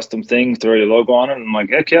this custom thing, throw your logo on it. And I'm like,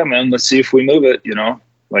 heck yeah, man, let's see if we move it. You know,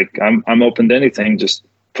 like I'm open to anything. Just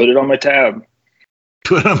put it on my tab.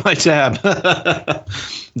 Put it on my tab.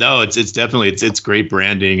 No, it's definitely, it's great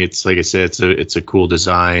branding. It's like I said, it's a cool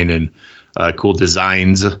design and cool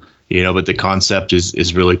designs, you know, but the concept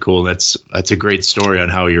is really cool. That's a great story on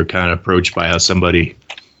how you're kind of approached by how somebody,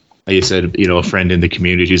 like you said, you know, a friend in the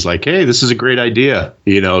community is like, hey, this is a great idea,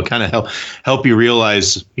 you know, kind of help you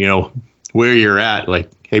realize, you know, where you're at.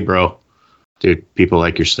 Like, hey, bro, dude, people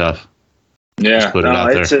like your stuff. Yeah, Just put it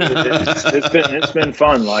out it's, there. it's been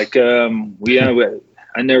fun. Like me and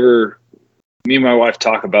my wife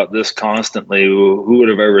talk about this constantly. Who would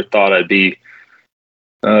have ever thought I'd be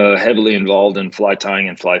heavily involved in fly tying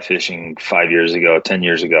and fly fishing 5 years ago, 10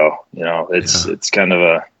 years ago? You know, it's kind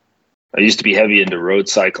of I used to be heavy into road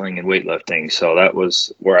cycling and weightlifting, so that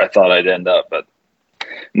was where I thought I'd end up. But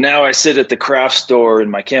now I sit at the craft store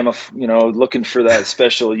in my looking for that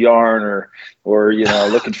special yarn or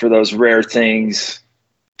looking for those rare things.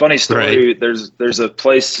 Funny story. Right. There's a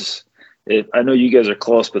place. I know you guys are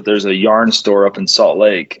close, but there's a yarn store up in Salt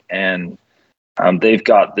Lake, and they've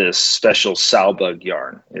got this special sow bug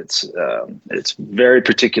yarn. It's very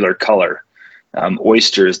particular color.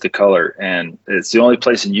 Oyster is the color, and it's the only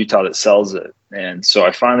place in Utah that sells it. And so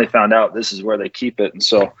I finally found out this is where they keep it. And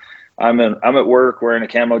so I'm at work wearing a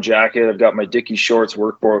camo jacket. I've got my Dickies shorts,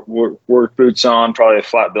 work boots on, probably a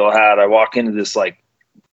flat bill hat. I walk into this like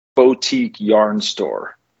boutique yarn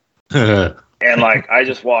store. And like, I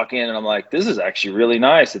just walk in and I'm like, this is actually really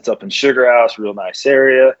nice. It's up in Sugar House, real nice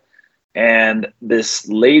area. And this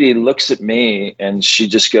lady looks at me and she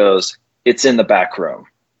just goes, "It's in the back room."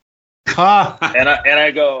 And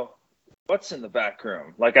I go, "What's in the back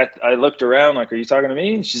room?" Like I looked around like, "Are you talking to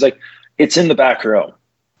me?" And she's like, "It's in the back room."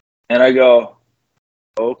 And I go,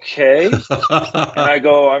 "Okay." And I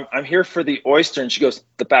go, I'm here for the oyster. And she goes,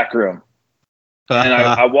 "The back room." And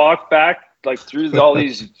I walk back like through all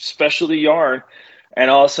these specialty yarn, and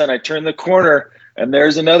all of a sudden I turn the corner and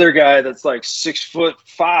there's another guy that's like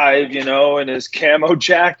 6'5", in his camo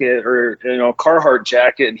jacket or Carhartt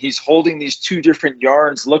jacket, and he's holding these two different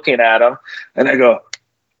yarns looking at him. And I go,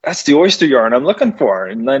 "That's the oyster yarn I'm looking for."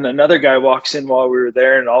 And then another guy walks in while we were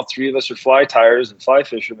there, and all three of us are fly tyers and fly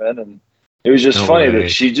fishermen. And it was just funny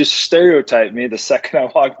that she just stereotyped me the second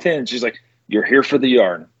I walked in. She's like, "You're here for the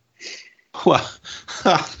yarn." Well,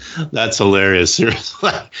 that's hilarious.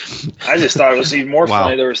 Seriously. I just thought it was even more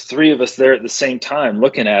funny. There was three of us there at the same time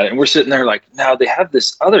looking at it, and we're sitting there like, now they have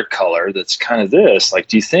this other color that's kind of this. Like,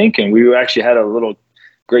 do you think? And we actually had a little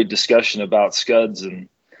great discussion about scuds and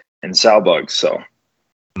sow bugs. So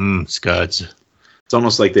scuds. It's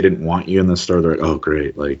almost like they didn't want you in the store. They're like, "Oh,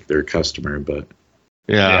 great, like they're a customer, but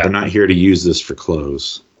they're not here to use this for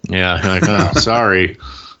clothes." Yeah, like, oh, sorry.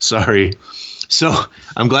 So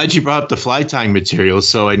I'm glad you brought up the fly tying materials.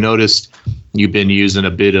 So I noticed you've been using a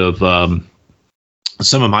bit of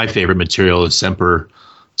some of my favorite material is Semper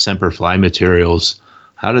fly materials.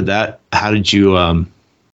 How did you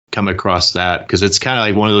come across that? Because it's kind of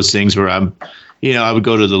like one of those things where I would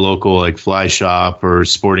go to the local like fly shop or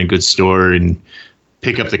sporting goods store and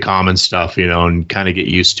pick up the common stuff, and kind of get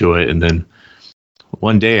used to it. And then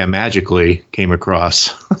one day I magically came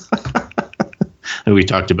across and we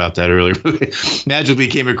talked about that earlier. Magically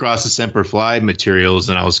came across the Semper fly materials,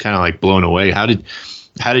 and I was kind of like blown away. How did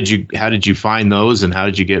you find those, and how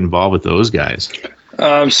did you get involved with those guys?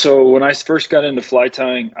 So when I first got into fly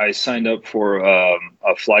tying, I signed up for a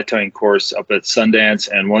fly tying course up at Sundance,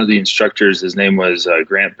 and one of the instructors, his name was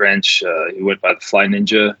Grant Brench. He went by the Fly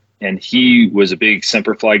Ninja, and he was a big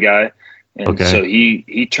Semper fly guy. And so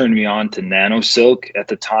he turned me on to Nano Silk. At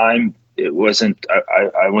the time, it wasn't,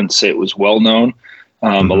 I wouldn't say it was well known.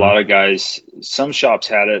 A lot of guys, some shops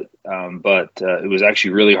had it, but it was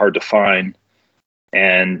actually really hard to find.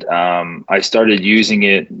 And I started using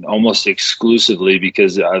it almost exclusively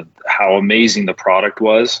because of how amazing the product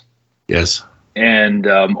was. Yes. And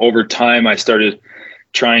over time, I started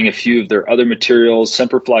trying a few of their other materials.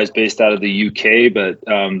 Semperfly is based out of the UK, but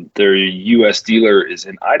their US dealer is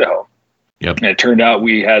in Idaho. Yep. And it turned out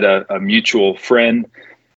we had a mutual friend.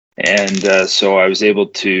 And so I was able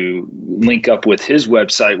to link up with his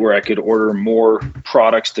website where I could order more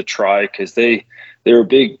products to try, because they were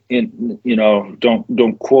big in,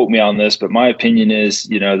 don't quote me on this, but my opinion is,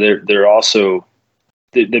 they're also,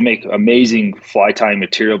 they make amazing fly tying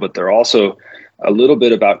material, but they're also a little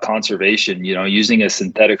bit about conservation, using a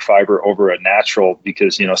synthetic fiber over a natural,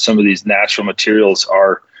 because, some of these natural materials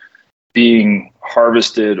are being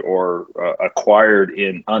harvested or acquired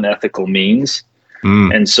in unethical means.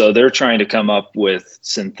 And so they're trying to come up with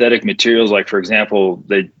synthetic materials. Like, for example,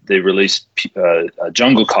 they released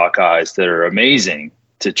jungle cock eyes that are amazing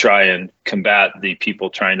to try and combat the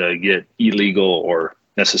people trying to get illegal or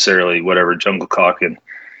necessarily whatever jungle cock. And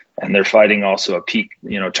they're fighting also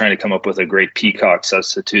trying to come up with a great peacock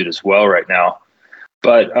substitute as well right now.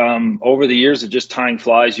 But over the years of just tying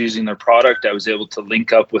flies using their product, I was able to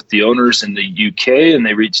link up with the owners in the UK, and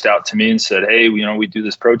they reached out to me and said, "Hey, we do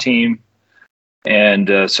this pro team." And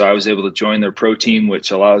so I was able to join their pro team, which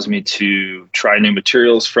allows me to try new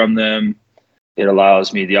materials from them. it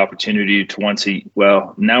allows me the opportunity to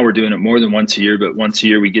now we're doing it more than once a year, but once a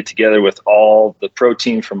year we get together with all the pro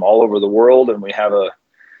team from all over the world, and we have a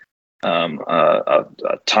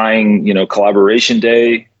tying, collaboration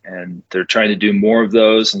day, and they're trying to do more of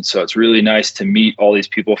those. And so it's really nice to meet all these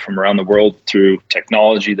people from around the world through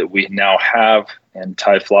technology that we now have, and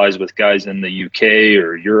tie flies with guys in the UK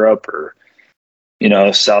or Europe or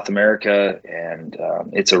South America. And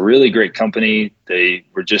it's a really great company. They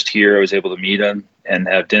were just here. I was able to meet them and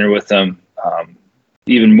have dinner with them.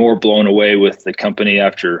 Even more blown away with the company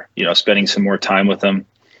after, spending some more time with them.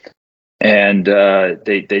 And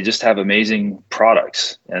they just have amazing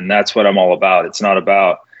products. And that's what I'm all about. It's not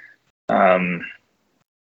about, I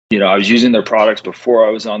was using their products before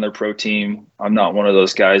I was on their pro team. I'm not one of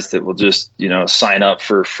those guys that will just, sign up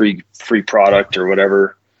for free product or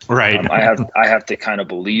whatever. Right. I have to kind of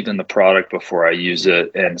believe in the product before I use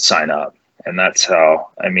it and sign up. And that's how,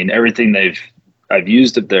 everything I've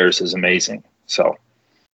used of theirs is amazing. So.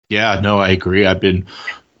 Yeah, no, I agree. I've been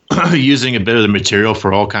using a bit of the material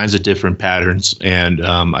for all kinds of different patterns. And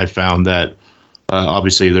I found that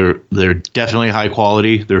obviously they're definitely high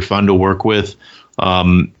quality. They're fun to work with,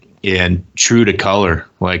 and true to color.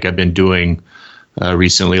 Like I've been doing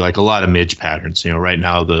recently, like a lot of midge patterns. Right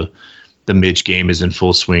now the midge game is in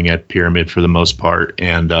full swing at Pyramid for the most part.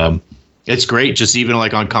 And it's great. Just even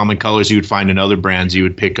like on common colors you would find in other brands you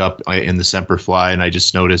would pick up in the Semperfli. And I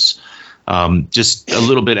just notice just a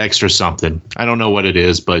little bit extra something. I don't know what it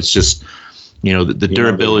is, but it's just, the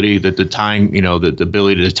durability, the tying, the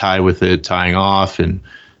ability to tie with it, tying off. And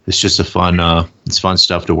it's just it's fun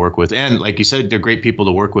stuff to work with. And like you said, they're great people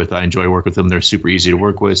to work with. I enjoy working with them. They're super easy to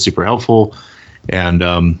work with, super helpful, and,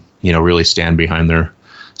 really stand behind their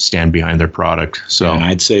product. So and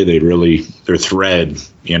I'd say their thread,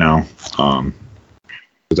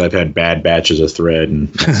 because I've had bad batches of thread, and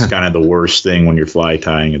it's kind of the worst thing when you're fly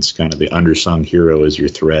tying. It's kind of the unsung hero is your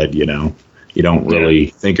thread. You don't really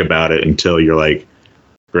think about it until you're like,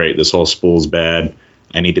 great, this whole spool's bad.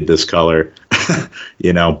 I needed this color, but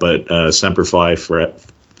Semperfli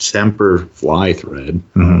thread.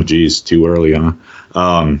 Mm-hmm. Oh, geez, too early, huh?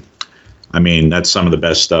 That's some of the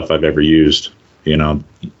best stuff I've ever used. The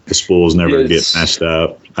spools never get messed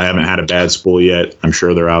up. I haven't had a bad spool yet. I'm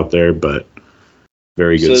sure they're out there, but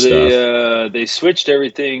very good stuff. They switched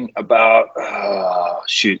everything about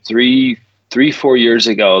 3-4 years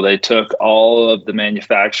ago. They took all of the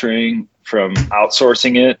manufacturing from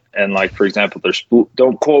outsourcing it, and like for example, their spool.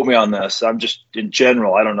 Don't quote me on this. I'm just in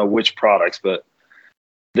general. I don't know which products, but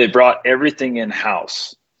they brought everything in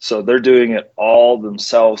house, so they're doing it all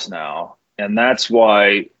themselves now, and that's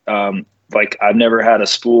why. Like I've never had a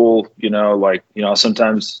spool,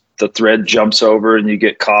 sometimes the thread jumps over and you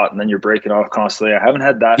get caught and then you're breaking off constantly. I haven't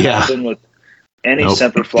had that happen with any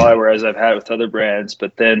Semperfli, whereas I've had it with other brands.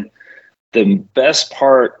 But then the best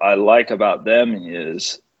part I like about them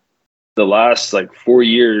is the last 4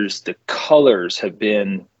 years, the colors have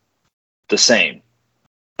been the same.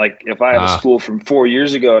 Like if I have a spool from 4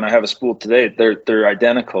 years ago and I have a spool today, they're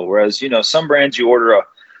identical. Whereas, some brands you order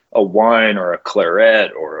a wine or a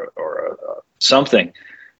claret or something,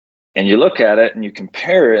 and you look at it and you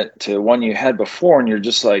compare it to one you had before, and you're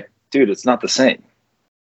just like, dude, it's not the same.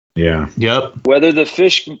 Yeah. Yep. Whether the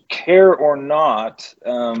fish care or not,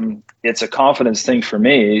 it's a confidence thing for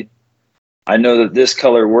me. I know that this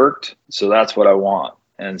color worked, so that's what I want.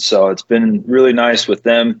 And so it's been really nice with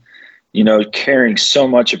them, caring so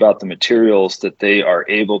much about the materials that they are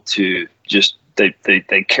able to just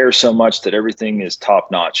they care so much that everything is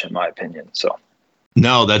top notch, in my opinion. So.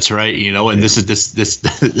 No, that's right. And this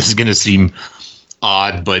is going to seem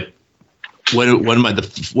odd, but one of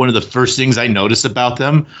the first things I noticed about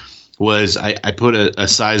them was I put a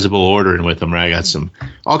sizable order in with them. Right? I got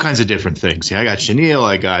all kinds of different things. Yeah, I got chenille,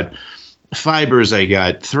 I got fibers, I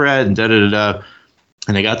got thread, and and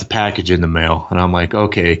I got the package in the mail, and I'm like,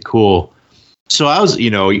 okay, cool. So I was,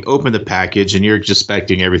 you open the package and you're just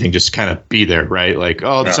expecting everything just kind of be there, right? Like,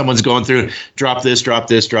 someone's going through, drop this,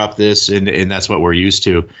 and that's what we're used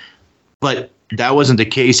to. But that wasn't the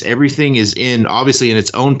case. Everything is obviously in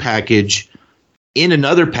its own package, in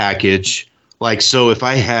another package. Like, so if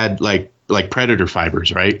I had like Predator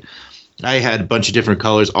fibers, right? I had a bunch of different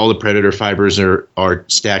colors. All the Predator fibers are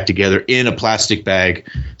stacked together in a plastic bag,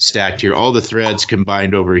 stacked here. All the threads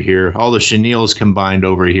combined over here. All the chenilles combined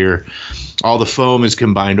over here. All the foam is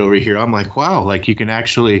combined over here. I'm like, wow, like you can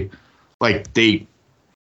actually, like they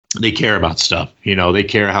care about stuff. They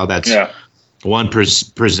care how that's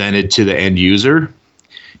presented to the end user,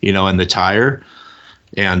 and the tire.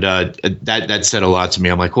 And that said a lot to me.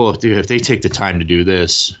 I'm like, well, if they take the time to do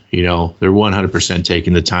this, they're 100%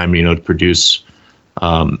 taking the time, to produce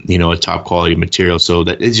a top quality material. So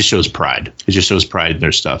that it just shows pride. It just shows pride in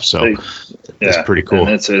their stuff. So it's pretty cool. And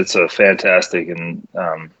it's a fantastic. And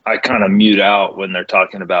I kind of mute out when they're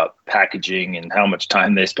talking about packaging and how much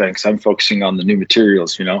time they spend, because I'm focusing on the new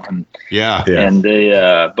materials, and and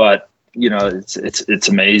they, but it's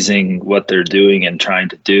amazing what they're doing and trying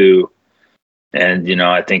to do. And,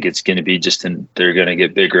 I think it's going to be they're going to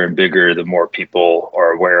get bigger and bigger the more people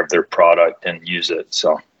are aware of their product and use it.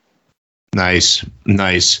 So. Nice.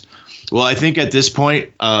 Well, I think at this point,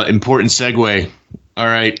 important segue. All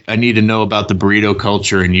right. I need to know about the burrito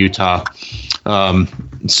culture in Utah.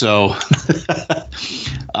 So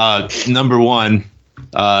number one,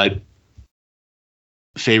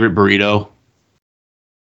 favorite burrito.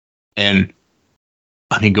 And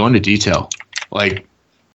go into detail. Like,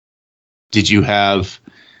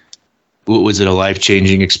 was it a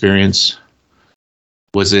life-changing experience?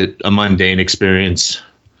 Was it a mundane experience?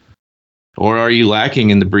 Or are you lacking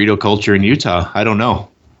in the burrito culture in Utah? I don't know.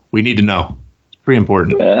 We need to know. Pretty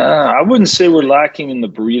important. I wouldn't say we're lacking in the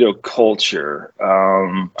burrito culture.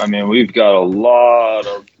 We've got a lot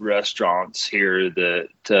of restaurants here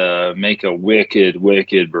that make a wicked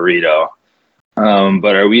burrito.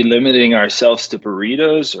 But are we limiting ourselves to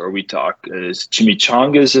burritos, or is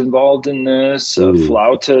chimichangas involved in this?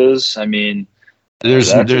 Flautas?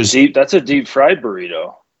 That's a deep fried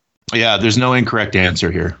burrito. Yeah, there's no incorrect answer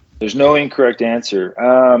here. There's no incorrect answer.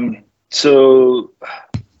 So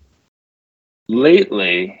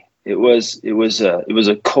lately it was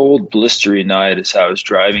a cold, blistery night as I was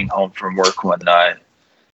driving home from work one night,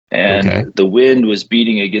 and the wind was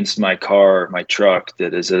beating against my truck.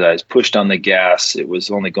 That as I was pushed on the gas, it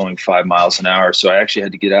was only going 5 miles an hour. So I actually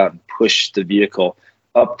had to get out and push the vehicle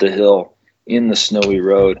up the hill in the snowy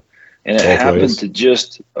road. And it happened to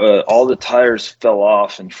just, all the tires fell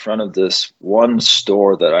off in front of this one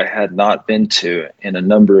store that I had not been to in a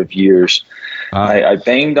number of years. I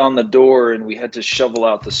banged on the door, and we had to shovel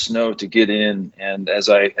out the snow to get in. And as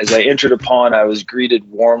I entered upon, I was greeted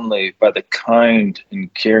warmly by the kind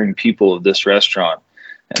and caring people of this restaurant.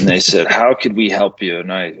 And they said, "How could we help you?"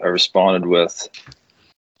 And I responded with,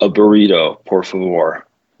 "A burrito, por favor."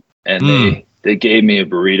 And they gave me a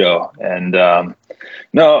burrito. And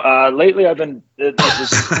lately I've been there's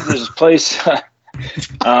this place.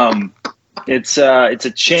 It's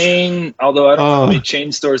a chain, although I don't know how many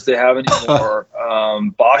chain stores they have anymore.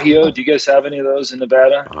 Bajío, do you guys have any of those in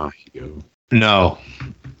Nevada? Bajío. No,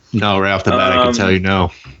 right off the bat I can tell you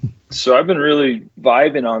no. So I've been really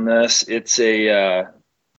vibing on this. It's I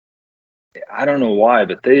don't know why,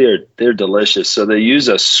 but they're delicious. So they use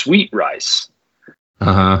a sweet rice.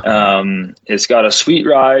 It's got a sweet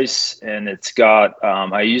rice, and it's got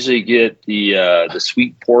I usually get the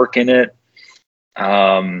sweet pork in it.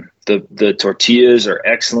 The tortillas are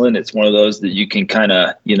excellent. It's one of those that you can kind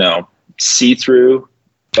of see through,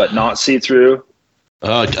 but not see through.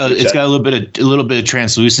 It's got a little bit of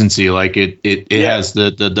translucency. Like it has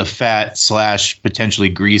the fat / potentially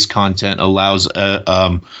grease content allows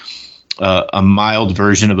a mild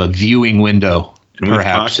version of a viewing window. And we've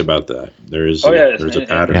talked about that. There's a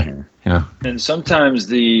pattern here. Yeah. And sometimes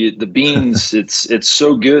the beans, it's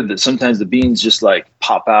so good that sometimes the beans just like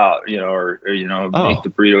pop out, or make the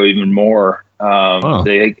burrito even more.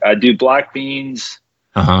 I do black beans.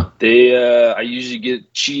 I usually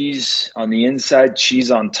get cheese on the inside,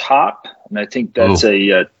 cheese on top, and I think that's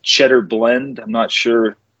a cheddar blend. I'm not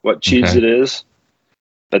sure what cheese it is,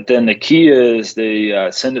 but then the key is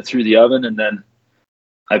they send it through the oven, and then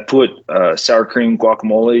I put sour cream,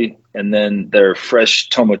 guacamole, and then their fresh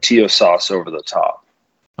tomatillo sauce over the top.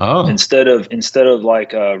 Instead of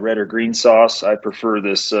like a red or green sauce, I prefer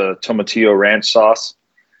this tomatillo ranch sauce,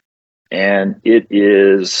 and it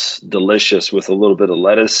is delicious with a little bit of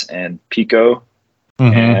lettuce and pico.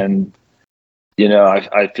 And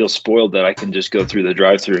I feel spoiled that I can just go through the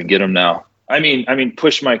drive-thru and get them now. I mean,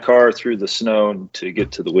 push my car through the snow to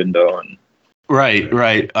get to the window. And right.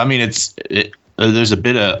 There's a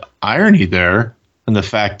bit of irony there in the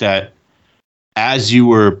fact that as you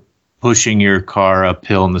were pushing your car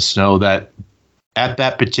uphill in the snow, that at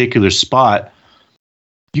that particular spot,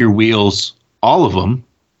 your wheels, all of them,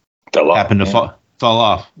 happened to fall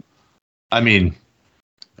off. I mean,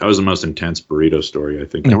 that was the most intense burrito story I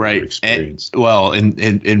think I've ever experienced.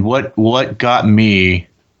 And what got me,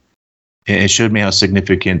 it showed me how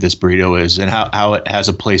significant this burrito is and how it has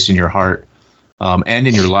a place in your heart. And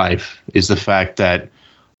in your life is the fact that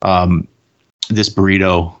this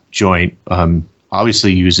burrito joint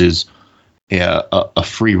obviously uses a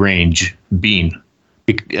free range bean,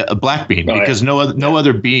 a black bean, because no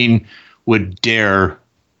other bean would dare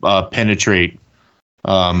penetrate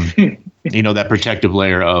that protective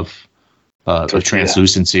layer of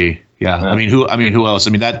translucency. Yeah. Yeah. I mean, who else? I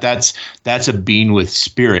mean, that's a bean with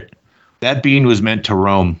spirit. That bean was meant to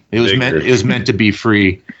roam. It was meant to be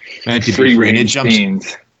free. Meant to be free. And it jumps.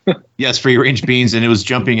 Beans. Yes, free range beans, and it was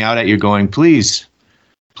jumping out at you, going, "Please,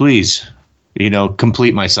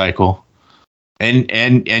 complete my cycle,"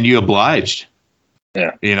 and you obliged.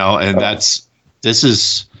 Yeah. And this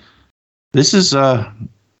is a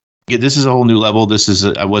whole new level.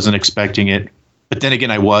 I wasn't expecting it, but then again,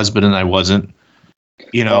 I was, but then I wasn't.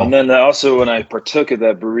 And then also when I partook of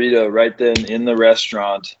that burrito right then in the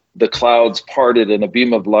restaurant, the clouds parted and a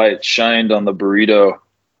beam of light shined on the burrito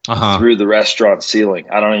through the restaurant ceiling.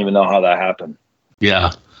 I don't even know how that happened.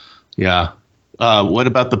 Yeah. What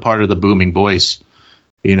about the part of the booming voice,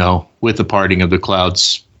 with the parting of the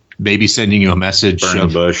clouds, maybe sending you a message? Burning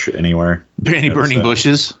bush anywhere. Any burning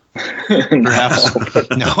bushes? Perhaps.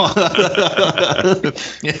 No.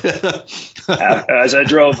 As I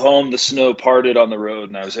drove home, the snow parted on the road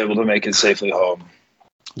and I was able to make it safely home.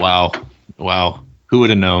 Wow. Who would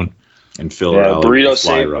have known? And fill it out. The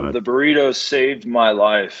burrito saved my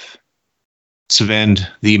life. Sven,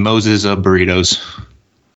 the Moses of burritos.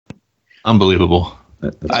 Unbelievable.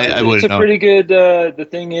 I would. It's a pretty good. The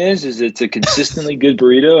thing is it's a consistently good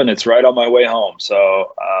burrito, and it's right on my way home.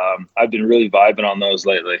 So I've been really vibing on those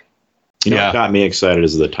lately. What got me excited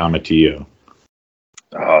is the tomatillo.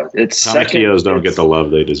 It's tomatillos don't get the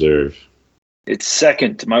love they deserve. It's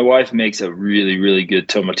second. My wife makes a really, really good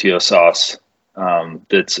tomatillo sauce.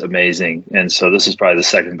 That's amazing, and so this is probably the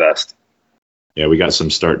second best. Yeah, we got some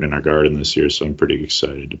starting in our garden this year, so I'm pretty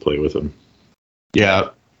excited to play with them. Yeah,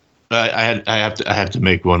 I have to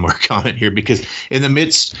make one more comment here, because in the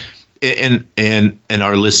midst, and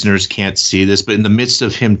our listeners can't see this, but in the midst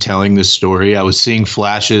of him telling this story, I was seeing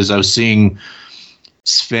flashes. I was seeing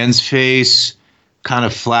Sven's face kind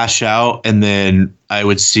of flash out, and then I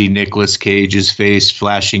would see Nicolas Cage's face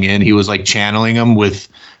flashing in. He was like channeling him with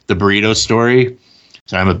the burrito story.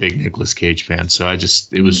 So I'm a big Nicolas Cage fan. So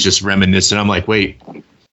it was just reminiscent. I'm like, wait,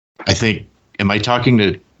 am I talking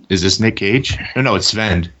to, is this Nick Cage? No, it's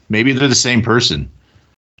Sven. Maybe they're the same person.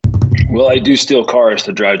 Well, I do steal cars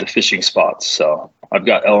to drive to fishing spots. So I've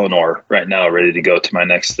got Eleanor right now ready to go to my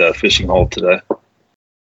next fishing hole today.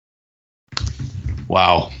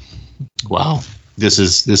 Wow. This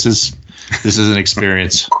is an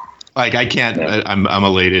experience. Like, I can't, I'm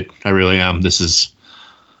elated. I really am. This is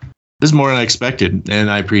more than I expected, and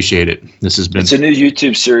I appreciate it. It's a new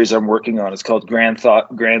YouTube series I'm working on. It's called Grand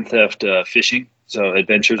Theft Fishing. So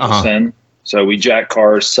Adventures with Sven. So we jack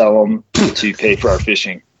cars, sell them to pay for our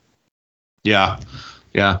fishing. Yeah.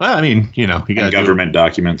 Well, I mean, you got government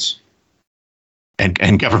documents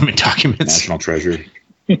and government documents. National treasure.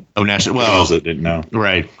 Oh, national. Well, that didn't know.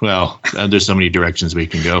 Right. Well, there's so many directions we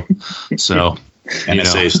can go. So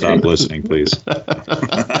NSA, stop listening, please.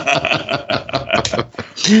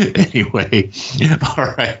 Anyway, all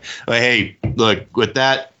right. Well, hey, look, with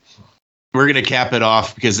that, we're going to cap it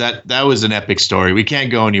off, because that was an epic story. We can't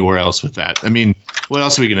go anywhere else with that. I mean, what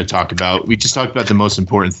else are we going to talk about? We just talked about the most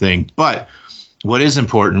important thing. But what is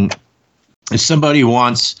important, if somebody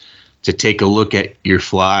wants to take a look at your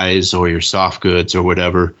flies or your soft goods or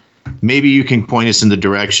whatever, maybe you can point us in the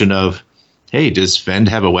direction of, hey, does Sven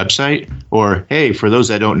have a website? Or, hey, for those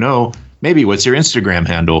that don't know, maybe what's your Instagram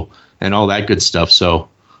handle and all that good stuff. So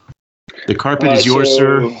the carpet is yours,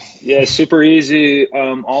 sir. Yeah, super easy.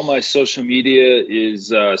 All my social media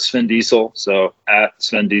is Sven Diesel. So at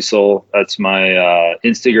Sven Diesel, that's my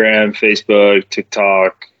Instagram, Facebook,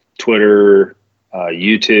 TikTok, Twitter,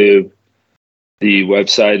 YouTube. The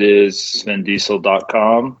website is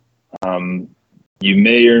svendiesel.com. You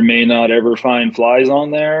may or may not ever find flies on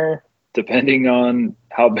there, depending on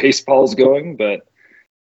how baseball's going. But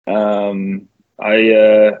I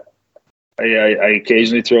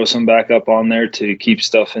occasionally throw some back up on there to keep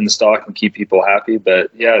stuff in stock and keep people happy. But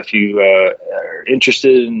yeah, if you are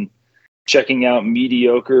interested in checking out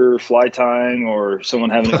mediocre fly tying or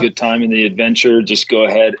someone having a good time in the adventure, just go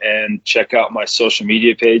ahead and check out my social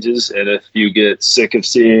media pages. And if you get sick of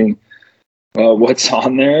seeing what's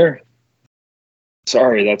on there,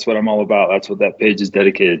 sorry, that's what I'm all about. That's what that page is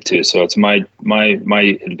dedicated to. So it's my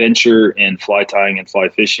adventure in fly tying and fly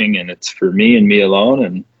fishing, and it's for me and me alone.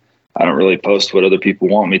 And I don't really post what other people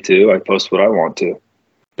want me to. I post what I want to.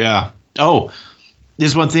 Yeah. Oh,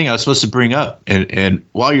 there's one thing I was supposed to bring up, and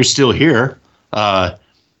while you're still here,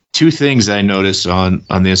 two things I noticed on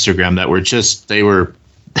the Instagram that were they were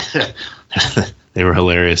they were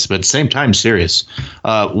hilarious, but at the same time serious.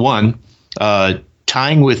 One,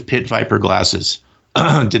 tying with Pit Viper glasses.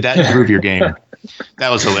 Did that improve your game? That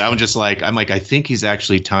was hilarious. I'm like, I think he's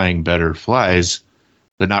actually tying better flies,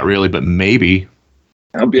 but not really, but maybe.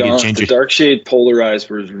 I'll be You can honest, change the it. dark shade polarized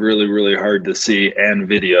was really, really hard to see and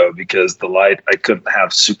video because the light, I couldn't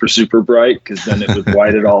have super, super bright because then it would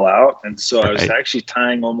white it all out. And so I was Right. actually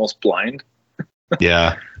tying almost blind.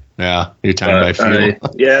 Yeah. You're tying by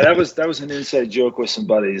But feel. that was an inside joke with some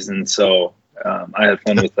buddies. And so I had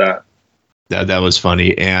fun with that. That was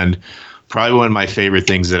funny. And probably one of my favorite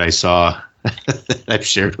things that I saw that I've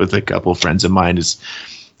shared with a couple friends of mine is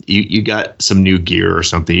you got some new gear or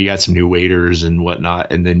something. You got some new waders and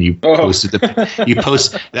whatnot, and then you posted you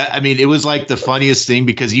post that. I mean, it was like the funniest thing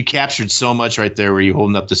because you captured so much right there where you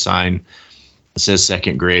holding up the sign. It says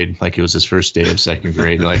second grade, like it was his first day of second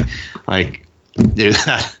grade. Like dude,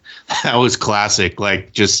 that was classic.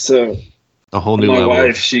 Like just So a whole new my level.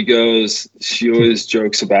 wife, she always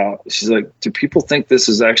jokes about, she's like, do people think this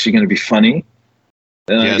is actually going to be funny?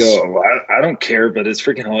 And Yes. I go, well, I don't care, but it's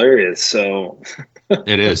freaking hilarious. So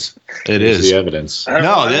It is. It There's is. the evidence. I don't,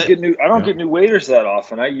 No, I don't that- get new waiters that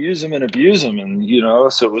often. I use them and abuse them, and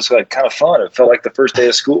so it was like kind of fun. It felt like the first day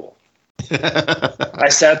of school. I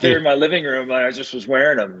sat there in my living room, and I just was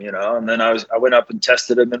wearing them, and then I went up and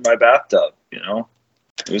tested them in my bathtub. It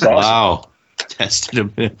was awesome. Wow.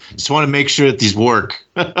 Tested them. Just want to make sure that these work.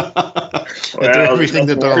 That they're Well, everything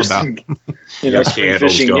that they're all there's about. nothing spring candles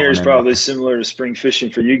fishing going here is in. probably similar to spring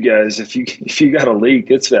fishing for you guys. If you got a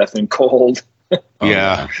leak, it's effing cold.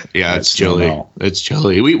 Yeah, it's That's no chilly. no. It's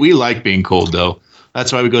chilly. We like being cold though.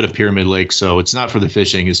 That's why we go to Pyramid Lake. So it's not for the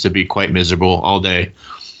fishing; it's to be quite miserable all day,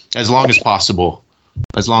 as long as possible.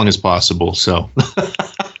 As long as possible. So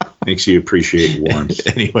Makes you appreciate warmth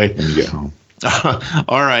anyway, when you get home.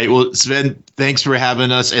 all right. Well, Sven, thanks for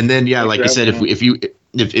having us. And then like I said,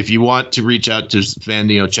 if you want to reach out to Sven,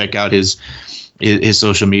 check out his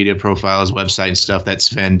social media profile, his website and stuff. That's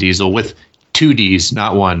Sven Diesel with 2 D's,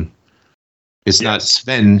 not one. It's not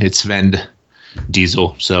Sven, it's Sven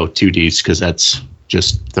Diesel. So 2 D's because that's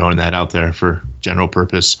just throwing that out there for general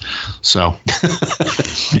purpose. So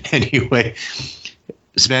anyway,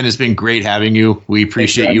 Sven, it's been great having you. We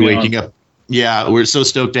appreciate you waking up. Yeah, we're so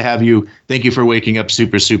stoked to have you. Thank you for waking up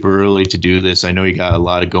super, super early to do this. I know you got a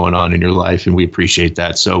lot of going on in your life, and we appreciate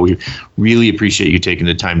that. So we really appreciate you taking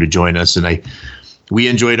the time to join us. And we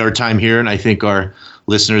enjoyed our time here, and I think our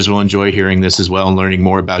listeners will enjoy hearing this as well and learning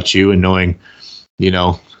more about you and knowing,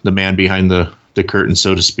 the man behind the curtain,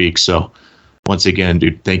 so to speak. So once again,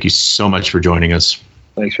 dude, thank you so much for joining us.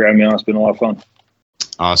 Thanks for having me on. It's been a lot of fun.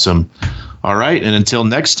 Awesome. All right. And until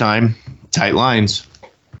next time, tight lines.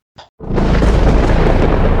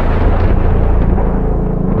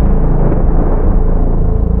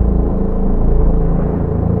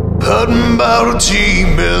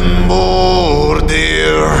 Bartimen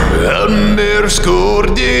morder, under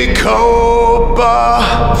skurd i kåpa,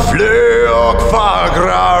 flö och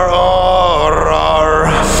fagrar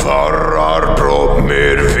örar, förrar propp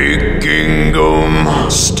med vikingum,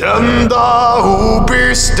 stända upp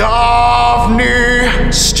i stavni,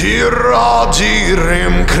 stirra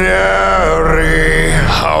dirim kräri,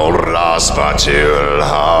 haura spatil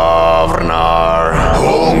havnar,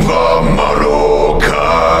 hon var Marokkanen,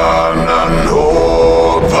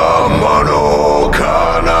 hon var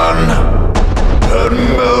Marokkanen,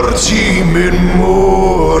 Timin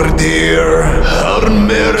mordir,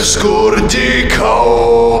 hörmer skurd i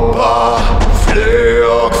kåpa, flö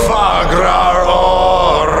och fagrar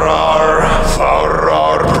örar,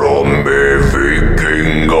 förrar prom med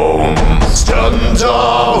vikingom,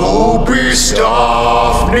 stända upp i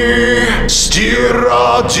stavni,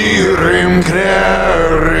 stirra dirim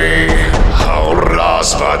kräri, haura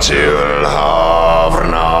spatil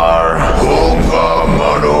havnar, hon var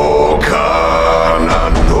Marokkanen,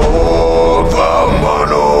 hon var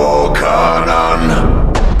Marokkanen,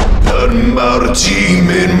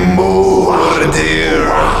 Timin mordir,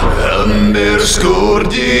 hörmer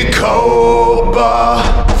skurd i kåpa,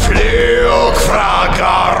 flö och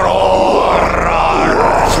fagrar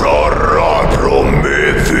örar, förrar prom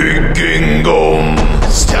med vikingom,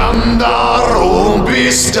 standar upp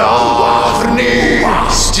i stavni,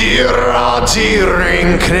 stirra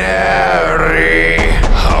dirim kräri,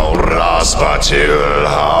 haura spatil